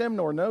sees him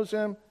nor knows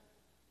him.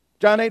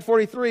 John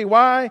 8:43,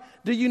 why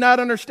do you not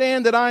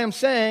understand that I am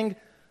saying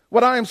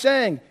what I am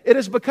saying? It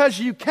is because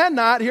you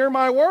cannot hear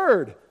my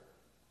word.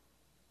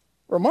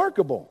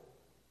 Remarkable.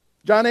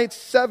 John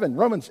 8:7,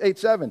 Romans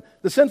 8:7,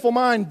 the sinful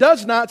mind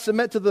does not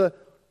submit to the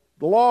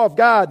law of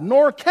God,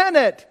 nor can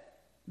it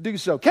do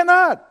so.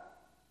 Cannot.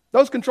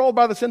 Those controlled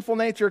by the sinful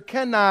nature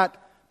cannot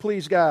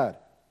please God.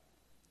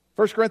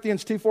 1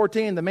 Corinthians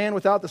 2:14, the man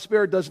without the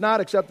Spirit does not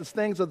accept the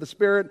things of the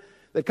Spirit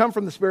that come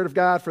from the Spirit of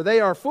God, for they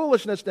are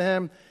foolishness to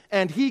him,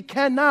 and he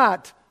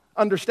cannot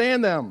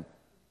understand them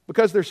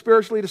because they're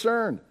spiritually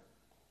discerned.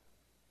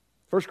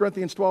 1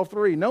 Corinthians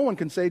 12:3, no one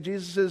can say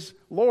Jesus is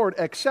Lord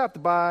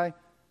except by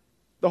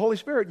the Holy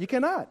Spirit. You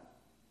cannot.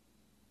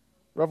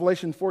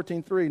 Revelation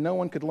 14:3, no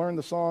one could learn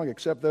the song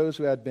except those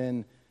who had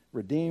been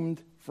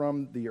redeemed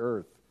from the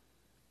earth.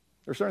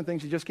 There are certain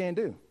things you just can't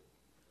do.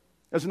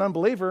 As an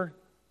unbeliever,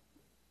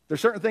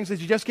 there's certain things that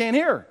you just can't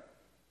hear.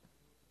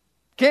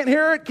 Can't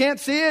hear it, can't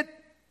see it,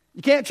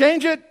 you can't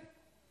change it,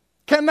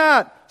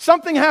 cannot.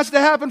 Something has to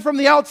happen from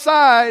the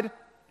outside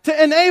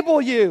to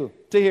enable you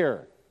to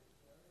hear,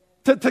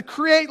 to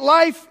create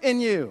life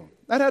in you.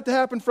 That had to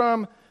happen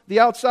from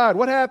the outside.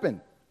 What happened?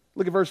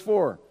 Look at verse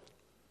 4.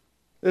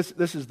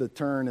 This is the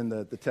turn in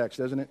the text,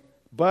 isn't it?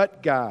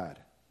 But God.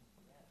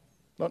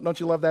 Don't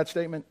you love that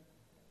statement?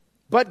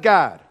 But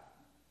God,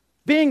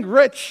 being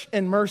rich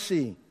in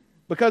mercy,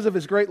 because of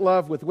his great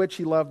love with which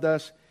he loved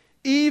us,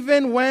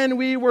 even when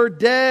we were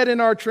dead in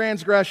our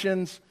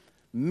transgressions,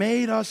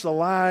 made us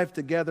alive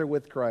together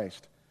with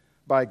Christ.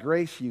 By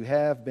grace you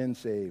have been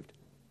saved.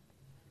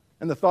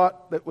 And the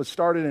thought that was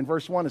started in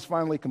verse 1 is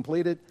finally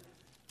completed.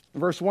 In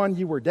verse 1,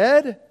 you were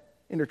dead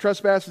in your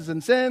trespasses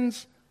and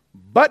sins,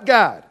 but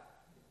God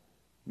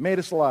made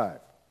us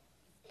alive.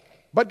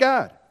 But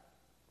God.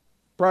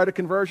 Prior to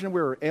conversion,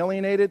 we were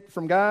alienated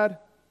from God.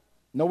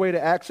 No way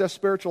to access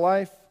spiritual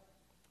life.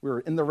 We were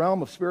in the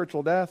realm of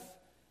spiritual death.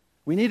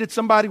 We needed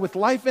somebody with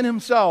life in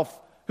himself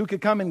who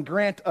could come and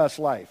grant us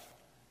life.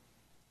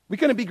 We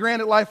couldn't be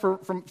granted life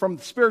from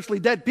spiritually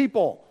dead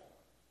people.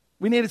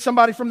 We needed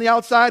somebody from the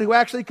outside who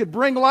actually could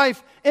bring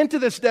life into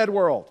this dead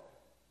world.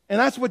 And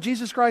that's what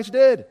Jesus Christ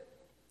did.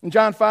 In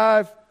John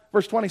 5,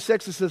 verse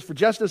 26, it says, for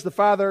just as the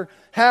Father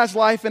has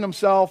life in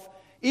himself,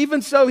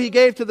 even so he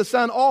gave to the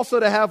Son also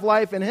to have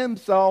life in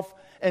himself,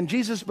 and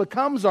Jesus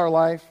becomes our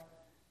life.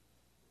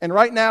 And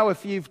right now,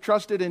 if you've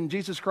trusted in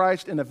Jesus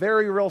Christ in a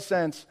very real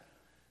sense,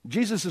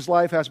 Jesus'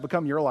 life has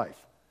become your life.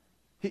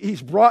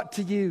 He's brought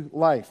to you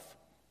life.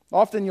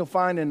 Often you'll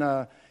find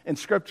in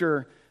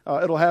Scripture,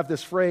 it'll have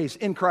this phrase,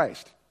 in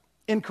Christ,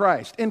 in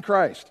Christ, in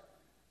Christ.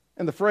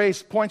 And the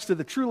phrase points to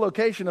the true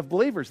location of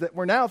believers, that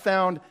we're now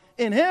found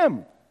in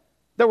Him,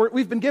 that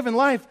we've been given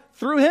life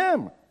through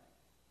Him.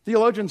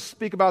 Theologians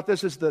speak about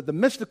this as the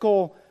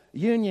mystical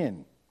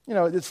union. You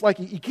know, it's like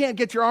you can't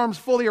get your arms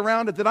fully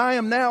around it, that I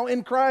am now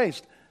in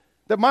Christ,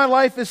 that my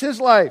life is His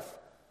life.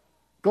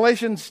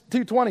 Galatians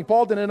 2:20,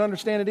 Paul didn't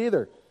understand it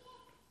either.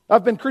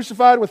 I've been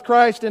crucified with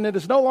Christ, and it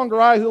is no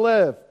longer I who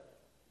live,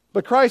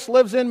 but Christ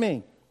lives in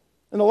me.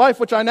 In the life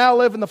which I now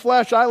live in the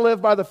flesh, I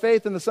live by the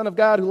faith in the Son of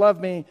God who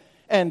loved me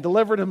and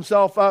delivered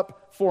Himself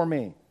up for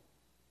me.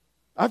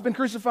 I've been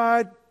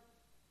crucified,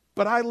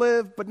 but I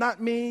live, but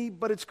not me,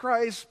 but it's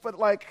Christ, but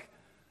like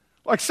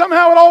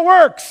somehow it all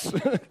works.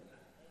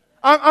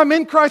 I'm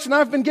in Christ and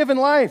I've been given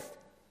life.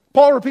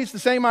 Paul repeats the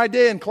same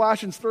idea in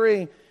Colossians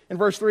 3. In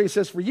verse 3, he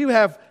says, "For you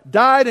have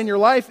died and your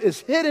life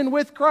is hidden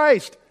with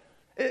Christ."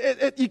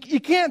 You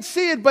can't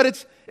see it, but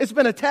it's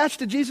been attached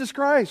to Jesus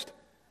Christ.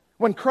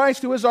 When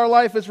Christ, who is our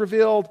life, is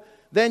revealed,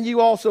 then you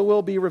also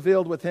will be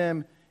revealed with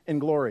him in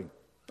glory.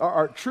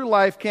 Our true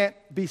life can't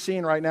be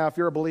seen right now if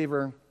you're a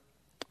believer,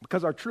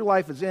 because our true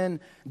life is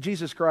in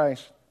Jesus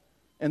Christ.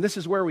 And this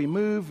is where we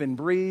move and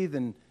breathe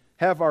and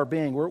have our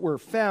being. We're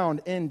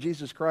found in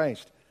Jesus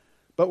Christ.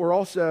 But we're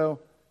also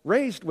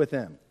raised with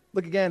him.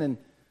 Look again in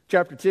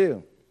chapter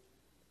 2.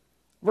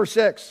 Verse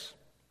 6.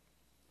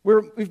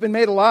 We've been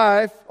made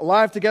alive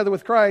together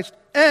with Christ,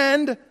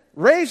 and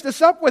raised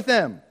us up with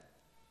him.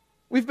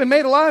 We've been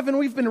made alive and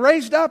we've been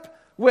raised up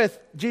with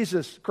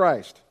Jesus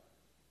Christ.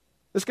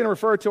 This can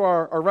refer to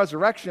our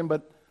resurrection,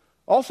 but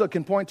also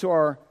can point to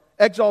our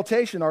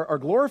exaltation, our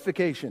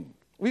glorification.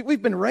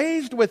 We've been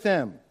raised with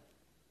him.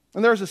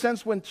 And there's a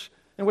sense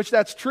in which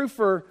that's true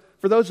for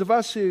those of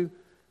us who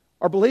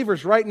are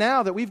believers right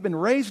now, that we've been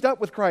raised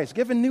up with Christ,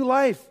 given new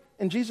life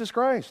in Jesus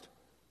Christ.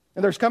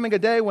 And there's coming a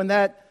day when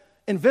that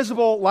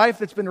invisible life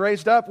that's been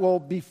raised up will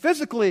be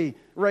physically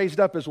raised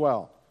up as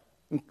well.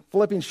 In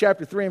Philippians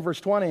chapter 3 and verse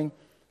 20, it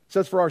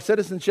says, "For our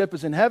citizenship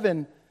is in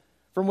heaven,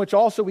 from which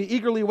also we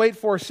eagerly wait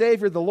for a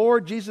Savior, the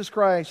Lord Jesus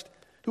Christ,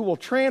 who will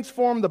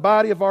transform the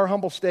body of our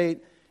humble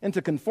state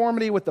into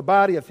conformity with the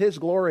body of his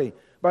glory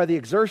by the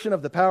exertion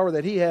of the power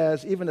that he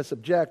has, even to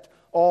subject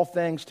all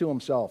things to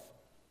himself."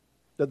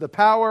 That the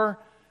power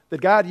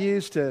that God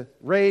used to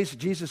raise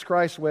Jesus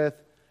Christ with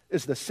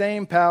is the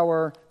same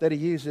power that he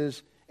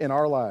uses in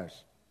our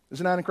lives.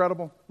 Isn't that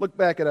incredible? Look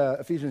back at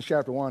Ephesians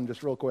chapter 1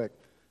 just real quick.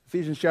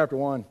 Ephesians chapter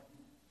 1.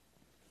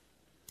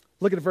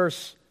 Look at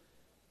verse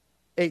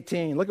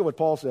 18. Look at what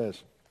Paul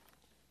says.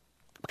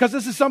 Because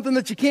this is something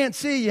that you can't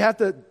see.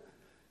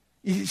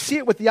 You see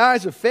it with the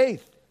eyes of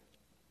faith.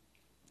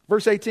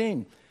 Verse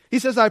 18. He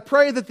says, "I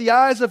pray that the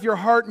eyes of your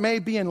heart may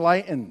be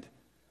enlightened,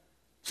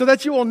 so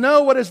that you will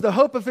know what is the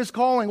hope of his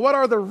calling, what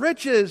are the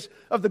riches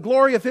of the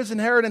glory of his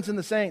inheritance in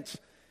the saints,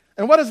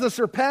 and what is the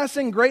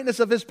surpassing greatness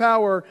of his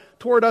power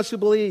toward us who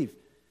believe.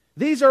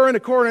 These are in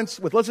accordance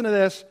with," listen to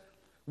this,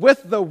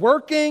 "with the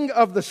working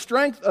of the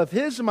strength of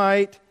his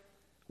might,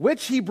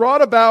 which he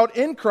brought about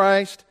in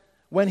Christ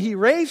when he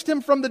raised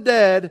him from the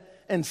dead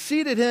and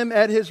seated him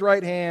at his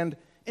right hand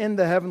in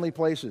the heavenly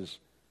places,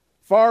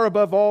 far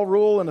above all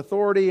rule and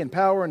authority and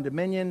power and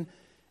dominion,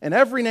 and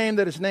every name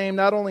that is named,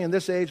 not only in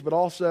this age, but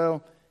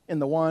also in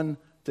the one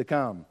to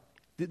come."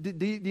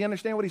 Do you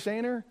understand what he's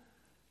saying here?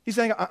 He's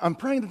saying, I'm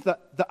praying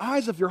that the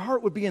eyes of your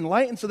heart would be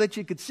enlightened so that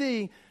you could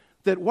see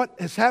that what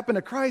has happened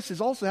to Christ has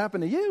also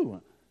happened to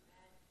you.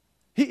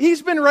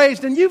 He's been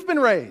raised and you've been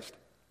raised.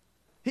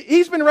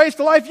 He's been raised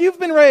to life, you've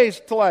been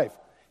raised to life.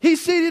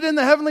 He's seated in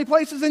the heavenly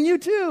places, and you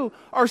too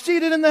are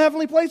seated in the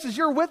heavenly places.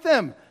 You're with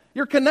him.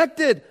 You're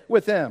connected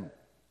with him.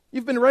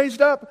 You've been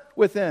raised up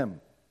with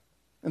him.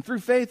 And through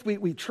faith,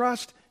 we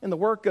trust in the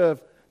work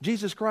of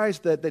Jesus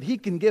Christ that he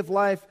can give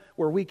life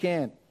where we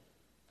can't.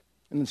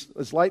 And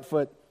as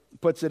Lightfoot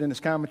puts it in his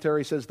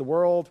commentary, he says, "The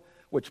world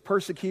which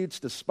persecutes,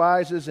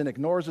 despises, and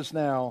ignores us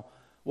now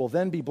will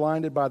then be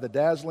blinded by the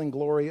dazzling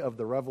glory of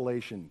the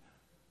revelation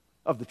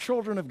of the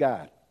children of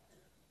God."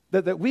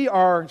 That we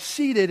are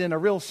seated in a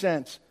real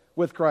sense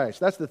with Christ.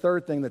 That's the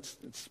third thing that's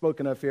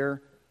spoken of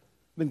here.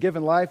 We've been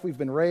given life, we've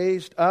been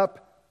raised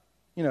up,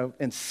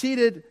 and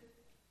seated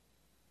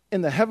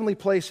in the heavenly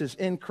places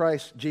in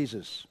Christ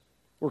Jesus,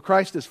 where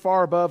Christ is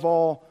far above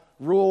all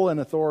rule and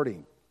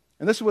authority.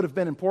 And this would have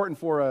been important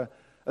for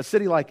a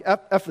city like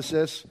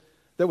Ephesus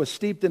that was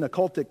steeped in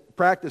occultic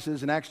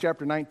practices. In Acts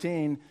chapter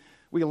 19,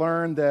 we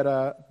learned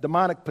that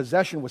demonic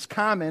possession was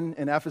common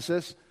in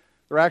Ephesus.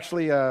 There were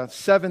actually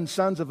 7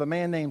 sons of a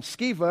man named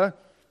Sceva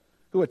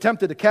who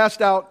attempted to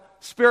cast out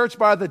spirits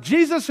by the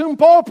Jesus whom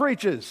Paul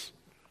preaches.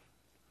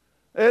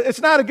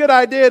 It's not a good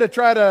idea to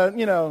try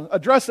to,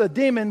 address a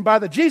demon by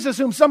the Jesus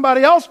whom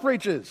somebody else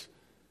preaches.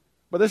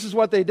 But this is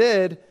what they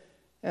did.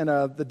 And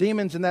the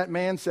demons in that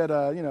man said,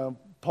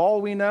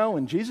 Paul we know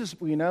and Jesus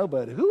we know,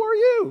 but who are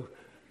you?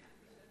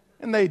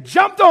 And they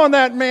jumped on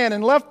that man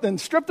and left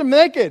and stripped him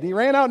naked. He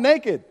ran out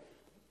naked.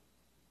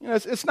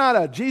 It's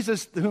not a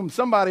Jesus whom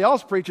somebody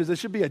else preaches. It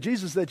should be a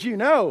Jesus that you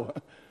know.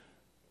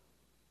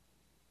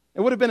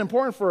 It would have been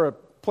important for a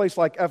place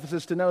like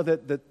Ephesus to know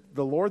that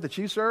the Lord that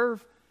you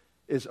serve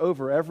is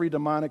over every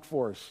demonic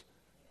force.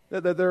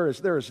 That there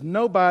is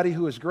nobody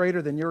who is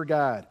greater than your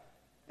God.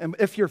 And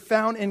if you're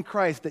found in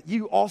Christ, that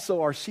you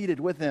also are seated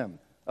with him.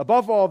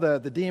 Above all the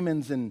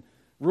demons and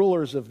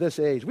rulers of this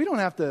age. We don't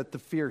have to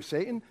fear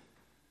Satan.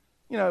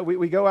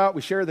 We go out,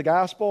 we share the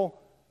gospel,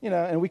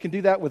 and we can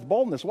do that with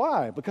boldness.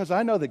 Why? Because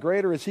I know that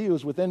greater is he who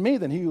is within me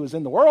than he who is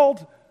in the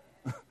world.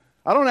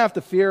 I don't have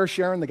to fear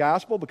sharing the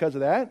gospel because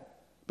of that,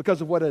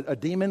 because of what a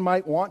demon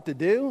might want to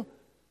do.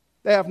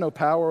 They have no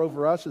power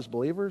over us as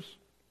believers.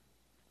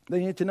 They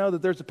need to know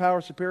that there's a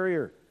power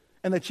superior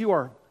and that you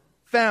are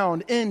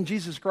found in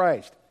Jesus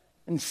Christ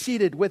and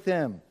seated with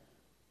him.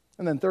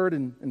 And then third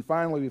and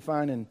finally, we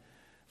find in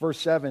verse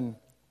 7,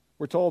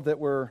 we're told that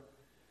we're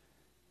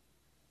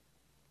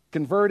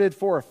converted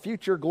for a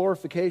future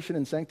glorification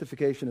and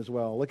sanctification as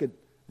well. Look at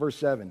verse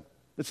 7.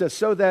 It says,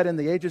 so that in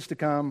the ages to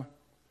come,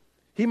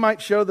 he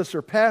might show the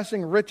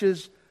surpassing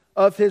riches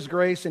of his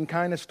grace and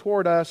kindness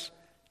toward us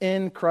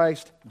in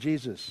Christ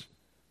Jesus.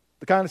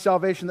 The kind of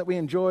salvation that we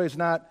enjoy is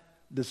not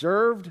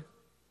deserved.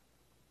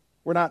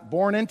 We're not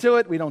born into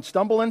it. We don't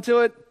stumble into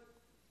it.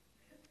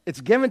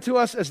 It's given to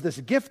us as this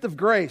gift of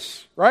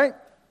grace, right?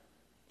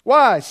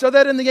 Why? So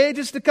that in the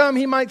ages to come,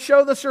 he might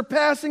show the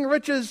surpassing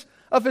riches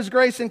of his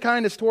grace and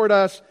kindness toward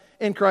us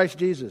in Christ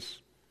Jesus.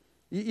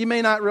 You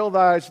may not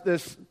realize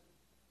this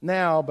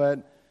now,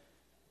 but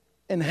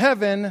in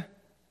heaven,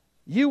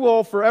 you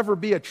will forever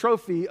be a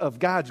trophy of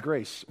God's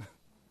grace.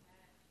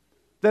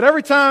 That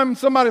every time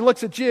somebody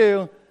looks at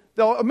you,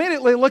 they'll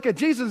immediately look at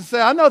Jesus and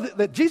say, I know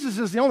that Jesus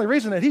is the only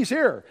reason that he's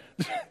here.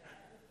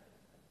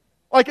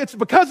 Like it's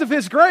because of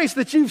his grace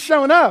that you've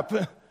shown up.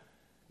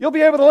 You'll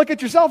be able to look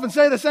at yourself and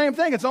say the same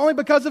thing. It's only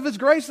because of his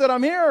grace that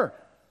I'm here.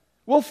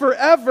 We'll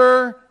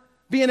forever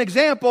be an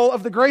example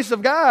of the grace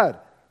of God,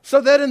 so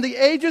that in the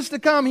ages to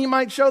come he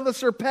might show the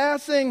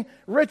surpassing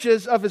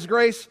riches of his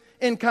grace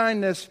and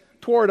kindness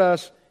toward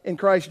us in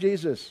Christ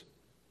Jesus.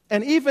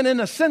 And even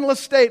in a sinless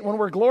state, when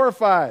we're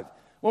glorified,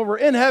 when we're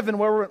in heaven,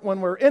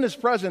 when we're in his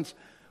presence,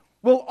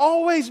 we'll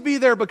always be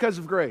there because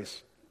of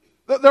grace.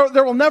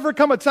 There will never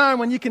come a time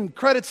when you can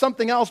credit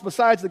something else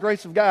besides the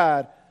grace of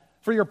God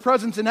for your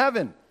presence in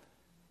heaven.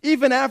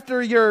 Even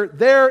after you're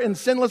there in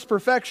sinless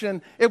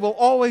perfection, it will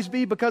always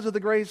be because of the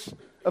grace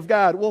of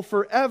God. We'll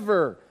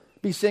forever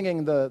be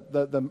singing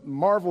the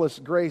marvelous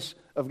grace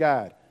of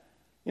God.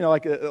 You know,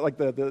 like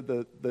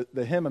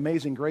the hymn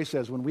Amazing Grace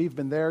says, when we've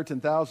been there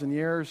 10,000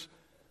 years,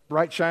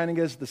 bright shining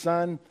as the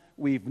sun,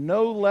 we've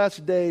no less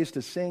days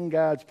to sing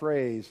God's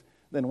praise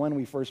than when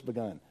we first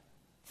begun.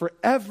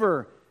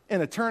 Forever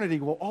in eternity,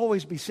 we'll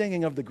always be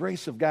singing of the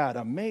grace of God.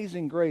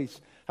 Amazing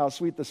grace, how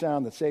sweet the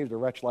sound that saved a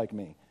wretch like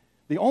me.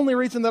 The only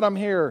reason that I'm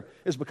here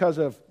is because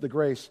of the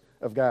grace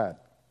of God.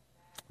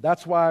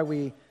 That's why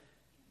we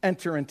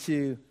enter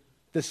into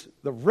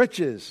the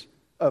riches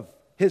of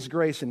his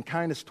grace and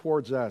kindness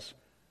towards us.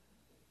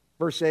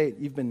 Verse 8,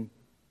 you've been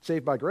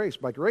saved by grace.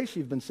 By grace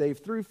you've been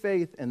saved through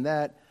faith, and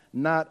that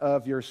not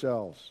of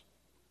yourselves.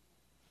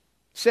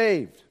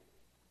 Saved.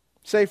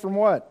 Saved from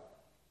what?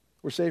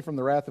 We're saved from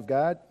the wrath of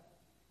God.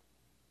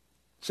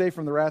 Saved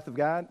from the wrath of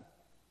God.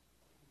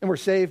 And we're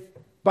saved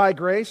by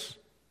grace.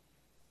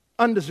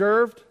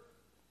 Undeserved.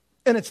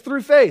 And it's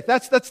through faith.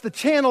 That's the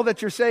channel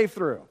that you're saved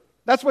through.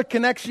 That's what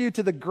connects you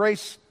to the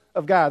grace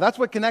of God. That's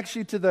what connects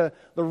you to the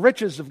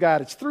riches of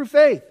God. It's through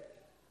faith.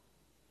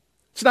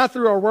 It's not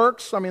through our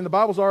works. I mean, the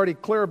Bible's already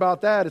clear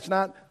about that. It's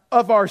not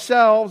of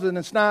ourselves, and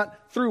it's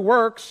not through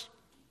works.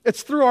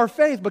 It's through our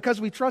faith because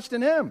we trust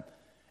in him.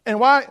 And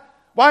why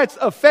it's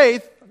of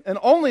faith and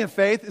only of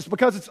faith is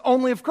because it's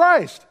only of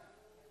Christ.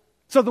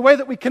 So the way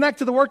that we connect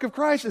to the work of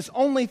Christ is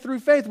only through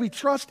faith. We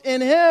trust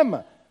in him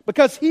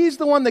because he's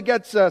the one that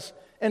gets us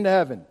into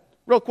heaven.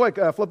 Real quick,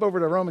 flip over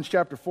to Romans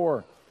chapter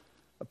 4,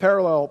 a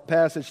parallel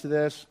passage to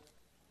this.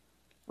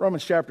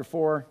 Romans chapter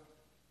 4.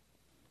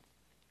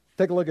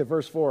 Take a look at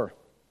verse 4.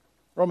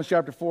 Romans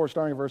chapter 4,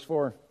 starting at verse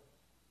 4.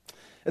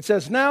 It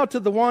says, now to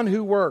the one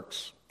who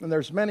works, and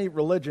there's many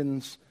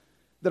religions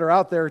that are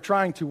out there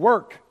trying to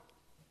work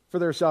for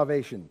their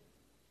salvation.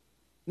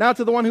 Now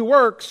to the one who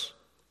works,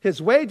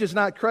 his wage is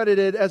not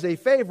credited as a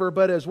favor,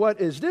 but as what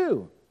is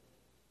due.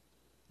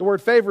 The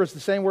word favor is the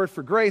same word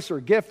for grace or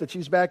gift that's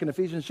used back in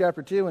Ephesians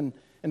chapter 2 and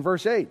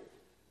verse 8.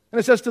 And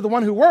it says to the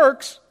one who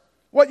works,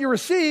 what you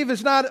receive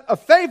is not a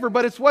favor,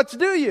 but it's what's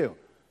due you.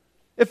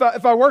 If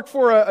I work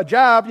for a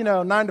job,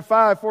 9 to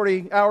 5,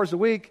 40 hours a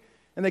week,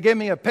 and they give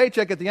me a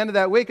paycheck at the end of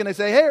that week, and they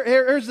say, hey,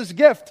 here's this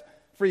gift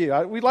for you.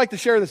 We'd like to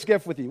share this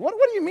gift with you. What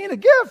do you mean a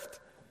gift?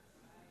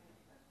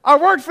 I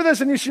worked for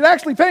this, and you should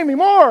actually pay me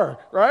more,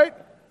 right?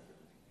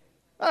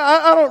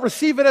 I don't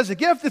receive it as a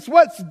gift. It's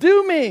what's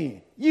due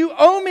me. You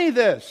owe me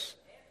this.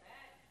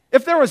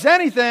 If there was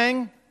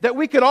anything that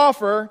we could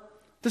offer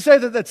to say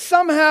that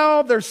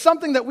somehow there's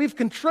something that we've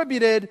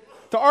contributed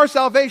to our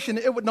salvation,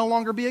 it would no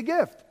longer be a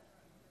gift.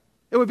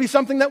 It would be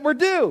something that we're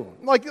due.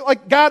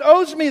 Like God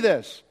owes me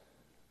this.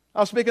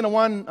 I was speaking to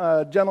one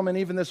gentleman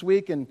even this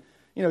week, and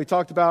he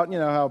talked about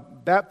how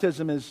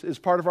baptism is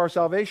part of our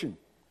salvation.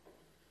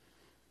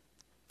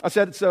 I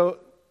said, so,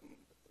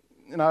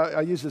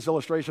 I use this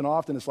illustration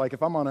often. It's like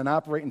if I'm on an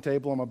operating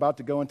table, I'm about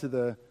to go into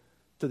the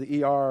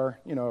ER,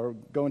 or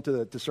go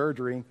into the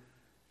surgery,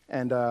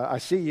 and I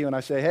see you and I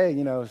say, hey,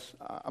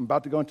 I'm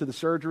about to go into the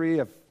surgery.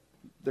 If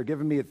they're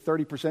giving me a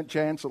 30%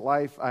 chance at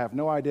life, I have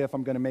no idea if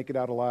I'm going to make it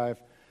out alive.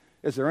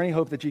 Is there any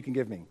hope that you can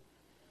give me?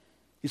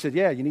 He said,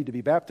 yeah, you need to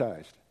be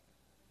baptized.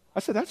 I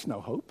said, that's no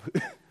hope.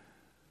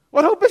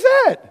 What hope is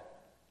that?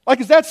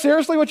 Is that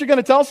seriously what you're going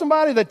to tell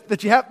somebody? That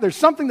there's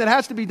something that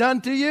has to be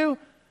done to you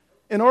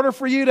In order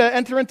for you to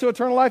enter into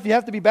eternal life, you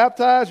have to be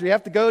baptized, or you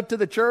have to go to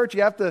the church,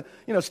 you have to,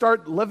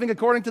 start living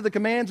according to the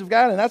commands of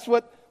God. And that's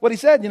what he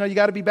said. You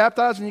got to be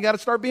baptized and you got to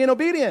start being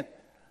obedient.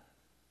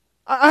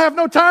 I have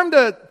no time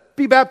to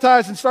be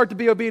baptized and start to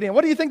be obedient.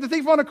 What do you think the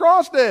thief on the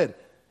cross did?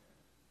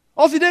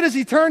 All he did is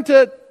he turned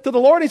to the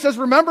Lord and he says,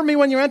 remember me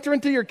when you enter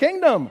into your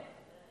kingdom.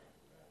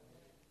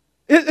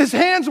 His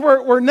hands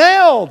were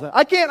nailed.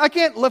 I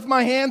can't lift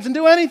my hands and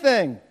do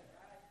anything.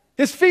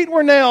 His feet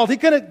were nailed. He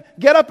couldn't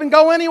get up and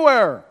go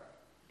anywhere.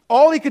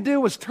 All he could do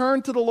was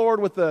turn to the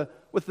Lord with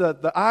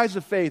the eyes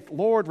of faith.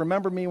 Lord,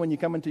 remember me when you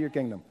come into your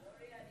kingdom.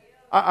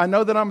 I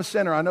know that I'm a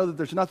sinner. I know that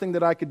there's nothing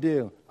that I could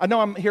do. I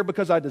know I'm here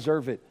because I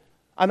deserve it.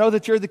 I know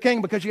that you're the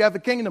king because you have a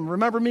kingdom.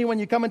 Remember me when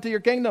you come into your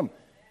kingdom.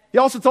 He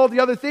also told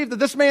the other thief that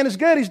this man is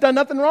good. He's done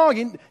nothing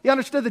wrong. He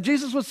understood that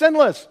Jesus was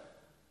sinless.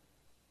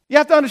 You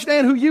have to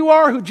understand who you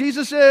are, who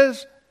Jesus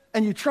is,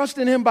 and you trust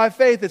in him by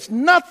faith. It's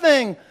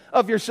nothing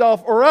of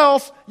yourself, or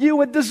else you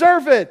would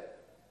deserve it.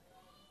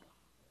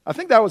 I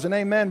think that was an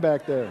amen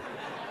back there.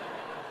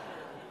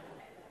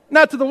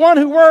 Now, to the one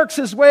who works,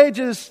 his wage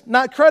is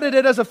not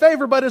credited as a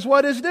favor, but as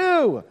what is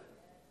due.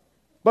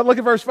 But look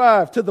at verse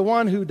 5. To the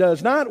one who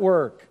does not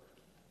work,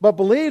 but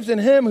believes in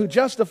him who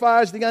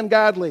justifies the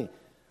ungodly.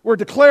 We're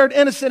declared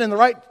innocent in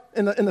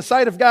the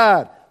sight of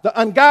God. The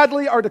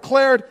ungodly are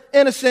declared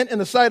innocent in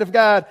the sight of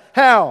God.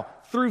 How?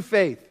 Through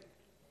faith.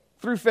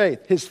 Through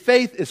faith. His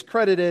faith is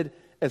credited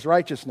as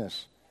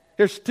righteousness.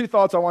 Here's two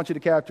thoughts I want you to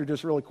capture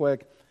just really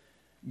quick.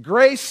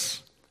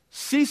 Grace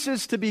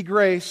ceases to be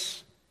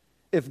grace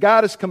if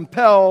God is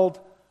compelled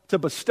to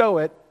bestow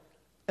it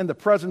in the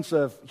presence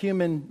of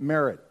human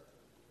merit.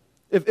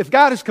 If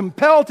God is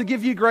compelled to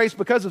give you grace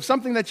because of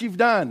something that you've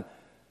done,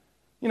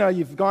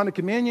 you've gone to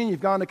communion,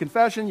 you've gone to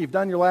confession, you've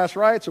done your last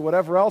rites or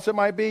whatever else it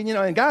might be,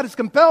 and God is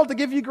compelled to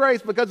give you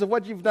grace because of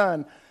what you've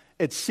done,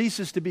 it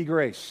ceases to be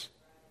grace.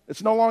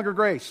 It's no longer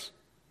grace.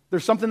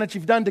 There's something that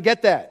you've done to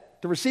get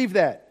that, to receive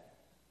that.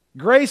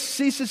 Grace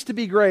ceases to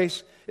be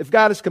grace if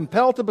God is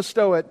compelled to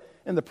bestow it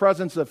in the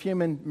presence of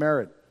human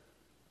merit.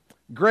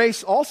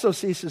 Grace also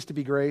ceases to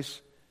be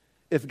grace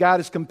if God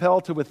is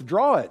compelled to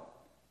withdraw it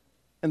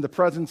in the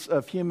presence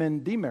of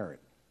human demerit.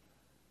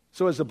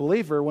 So as a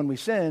believer, when we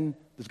sin,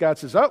 does God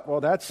says, oh,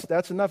 well,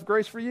 that's enough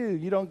grace for you.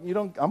 You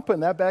don't, I'm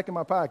putting that back in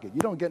my pocket.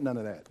 You don't get none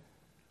of that.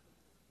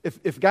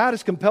 If God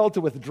is compelled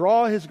to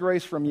withdraw his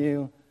grace from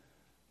you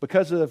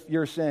because of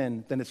your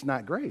sin, then it's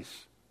not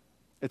grace.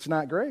 It's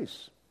not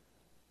grace.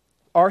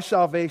 Our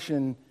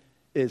salvation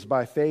is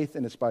by faith,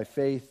 and it's by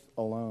faith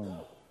alone.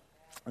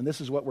 And this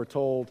is what we're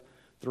told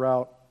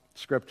throughout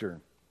Scripture.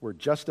 We're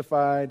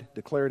justified,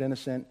 declared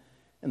innocent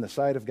in the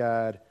sight of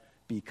God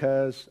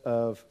because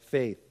of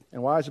faith.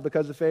 And why is it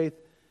because of faith?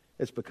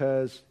 It's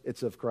because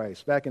it's of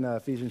Christ. Back in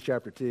Ephesians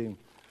chapter 2.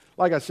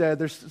 Like I said,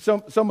 there's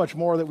so much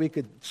more that we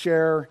could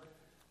share,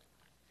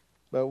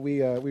 but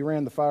we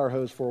ran the fire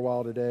hose for a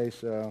while today,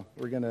 so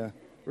we're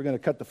gonna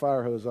cut the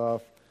fire hose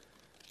off.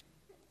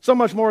 So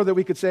much more that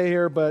we could say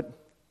here, but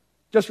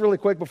just really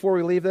quick before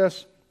we leave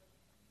this,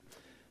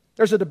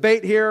 there's a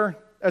debate here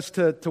as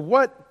to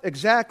what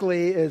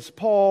exactly is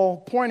Paul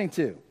pointing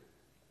to.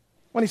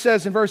 When he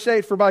says in verse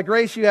 8, for by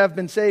grace you have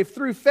been saved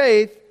through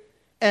faith,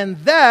 and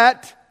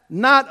that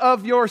not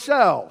of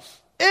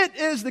yourselves. It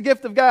is the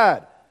gift of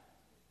God.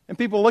 And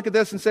people look at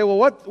this and say, well,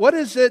 what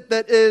is it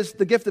that is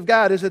the gift of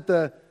God? Is it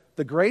the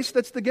grace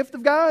that's the gift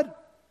of God?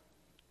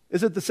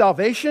 Is it the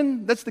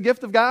salvation that's the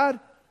gift of God?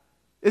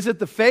 Is it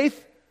the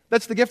faith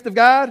that's the gift of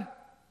God?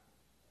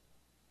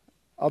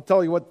 I'll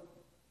tell you what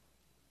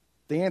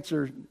the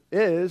answer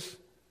is.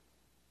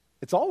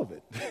 It's all of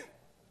it.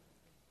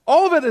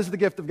 All of it is the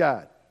gift of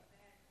God.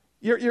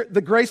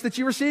 The grace that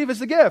you receive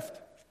is a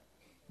gift.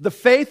 The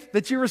faith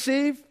that you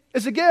receive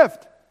is a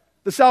gift.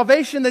 The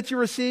salvation that you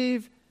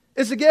receive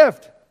is a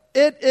gift.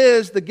 It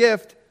is the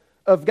gift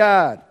of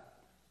God.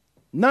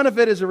 None of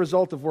it is a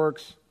result of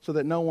works, so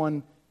that no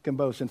one can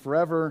boast. And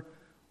forever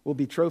will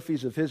be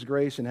trophies of his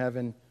grace in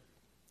heaven.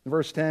 In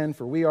verse 10,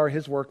 for we are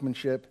his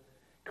workmanship,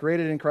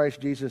 created in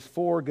Christ Jesus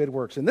for good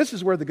works. And this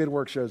is where the good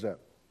work shows up.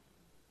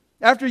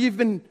 After you've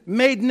been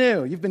made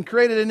new, you've been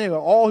created anew.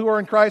 All who are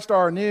in Christ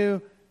are a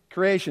new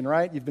creation,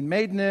 right? You've been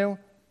made new.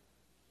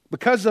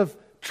 Because of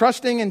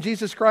trusting in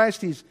Jesus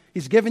Christ,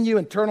 He's given you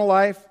eternal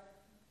life,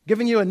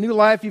 given you a new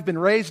life. You've been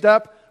raised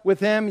up with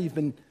Him. You've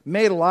been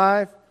made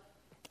alive.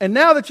 And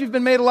now that you've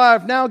been made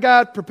alive, now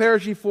God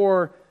prepares you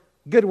for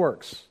good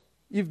works.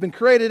 You've been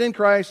created in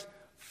Christ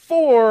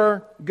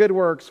for good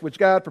works, which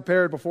God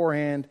prepared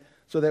beforehand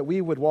so that we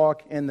would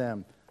walk in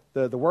them.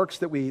 The works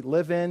that we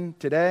live in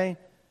today,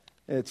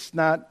 it's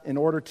not in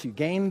order to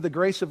gain the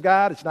grace of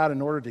God. It's not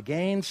in order to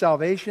gain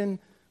salvation.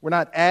 We're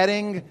not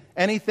adding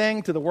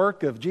anything to the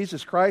work of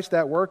Jesus Christ.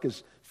 That work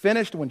is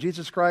finished. When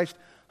Jesus Christ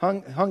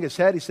hung his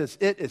head, he says,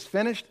 it is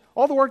finished.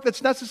 All the work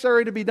that's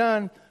necessary to be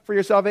done for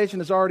your salvation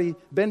has already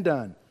been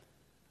done.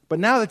 But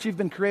now that you've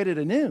been created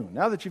anew,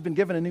 now that you've been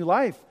given a new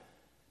life,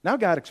 now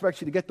God expects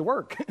you to get to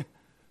work,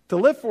 to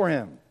live for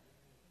Him,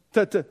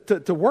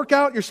 to work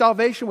out your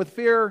salvation with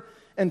fear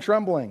and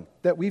trembling,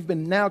 that we've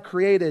been now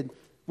created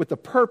with the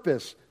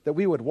purpose that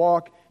we would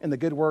walk in the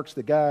good works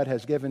that God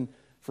has given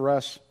for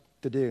us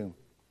to do.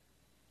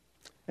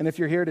 And if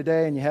you're here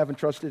today and you haven't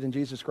trusted in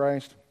Jesus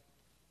Christ,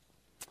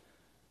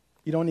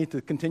 you don't need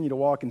to continue to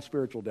walk in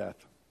spiritual death.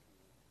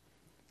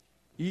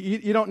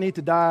 You don't need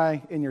to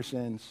die in your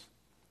sins.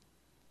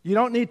 You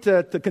don't need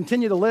to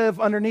continue to live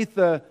underneath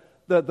the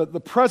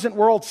present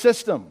world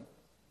system,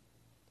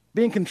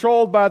 being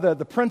controlled by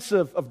the prince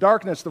of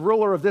darkness, the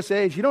ruler of this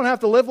age. You don't have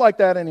to live like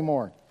that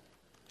anymore.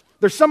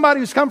 There's somebody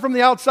who's come from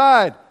the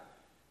outside,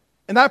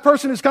 and that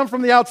person who's come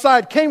from the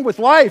outside came with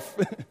life.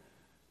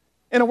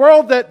 In a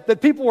world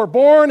that people were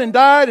born and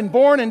died and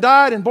born and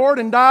died and born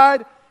and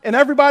died, and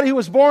everybody who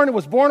was born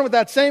with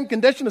that same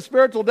condition of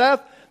spiritual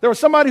death, there was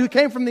somebody who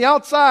came from the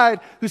outside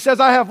who says,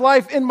 I have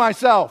life in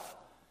myself,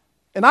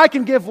 and I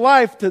can give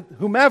life to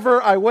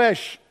whomever I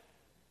wish.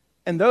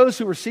 And those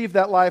who receive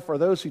that life are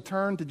those who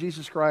turn to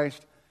Jesus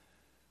Christ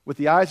with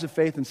the eyes of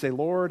faith and say,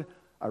 Lord,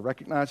 I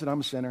recognize that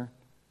I'm a sinner.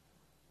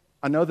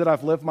 I know that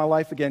I've lived my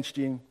life against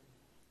you.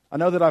 I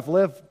know that I've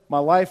lived my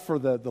life for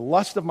the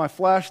lust of my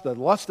flesh, the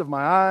lust of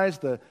my eyes,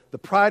 the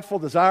prideful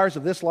desires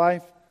of this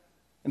life.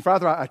 And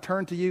Father, I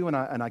turn to you and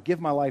I give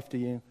my life to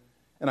you.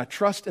 And I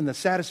trust in the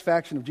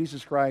satisfaction of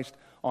Jesus Christ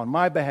on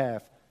my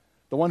behalf,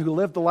 the one who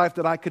lived the life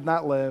that I could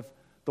not live,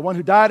 the one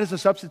who died as a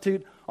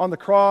substitute on the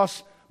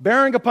cross,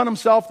 bearing upon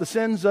himself the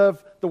sins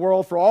of the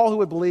world for all who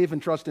would believe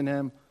and trust in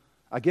him.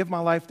 I give my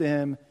life to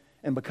him,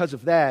 and because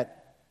of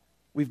that,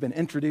 we've been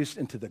introduced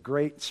into the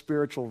great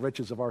spiritual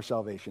riches of our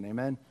salvation.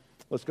 Amen?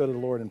 Let's go to the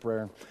Lord in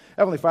prayer.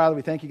 Heavenly Father,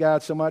 we thank you,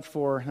 God, so much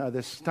for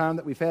this time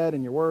that we've had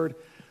in your word.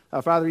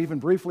 Father, even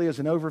briefly as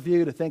an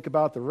overview to think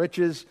about the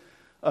riches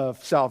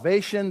of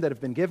salvation that have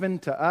been given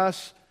to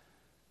us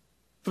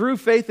through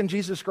faith in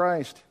Jesus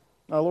Christ.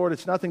 Lord,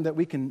 it's nothing that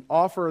we can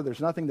offer.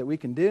 There's nothing that we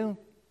can do.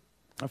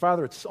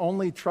 Father, it's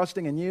only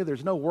trusting in you.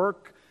 There's no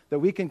work that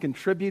we can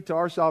contribute to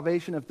our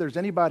salvation. If there's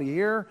anybody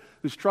here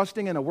who's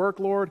trusting in a work,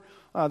 Lord,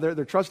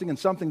 they're trusting in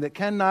something that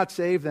cannot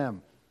save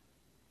them.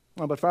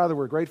 But Father,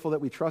 we're grateful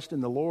that we trust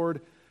in the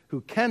Lord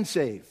who can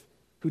save,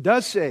 who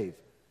does save,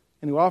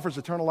 and who offers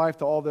eternal life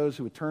to all those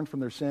who would turn from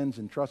their sins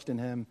and trust in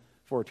him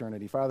for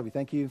eternity. Father, we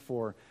thank you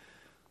for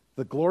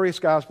the glorious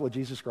gospel of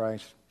Jesus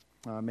Christ.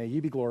 May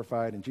you be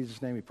glorified. In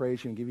Jesus' name we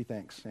praise you and give you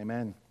thanks.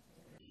 Amen.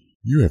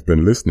 You have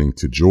been listening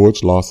to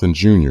George Lawson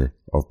Jr.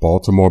 of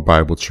Baltimore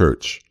Bible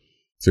Church.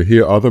 To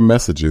hear other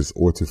messages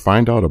or to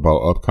find out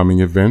about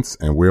upcoming events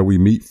and where we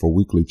meet for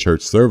weekly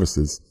church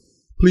services,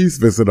 please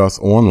visit us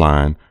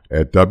online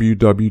at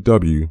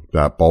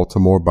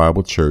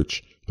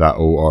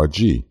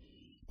www.baltimorebiblechurch.org.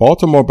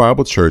 Baltimore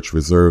Bible Church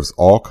reserves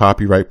all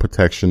copyright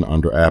protection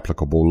under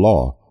applicable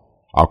law.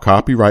 Our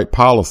copyright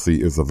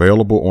policy is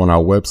available on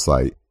our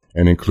website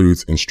and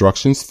includes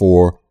instructions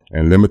for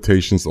and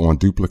limitations on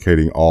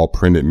duplicating all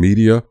printed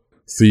media,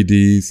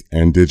 CDs,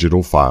 and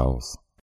digital files.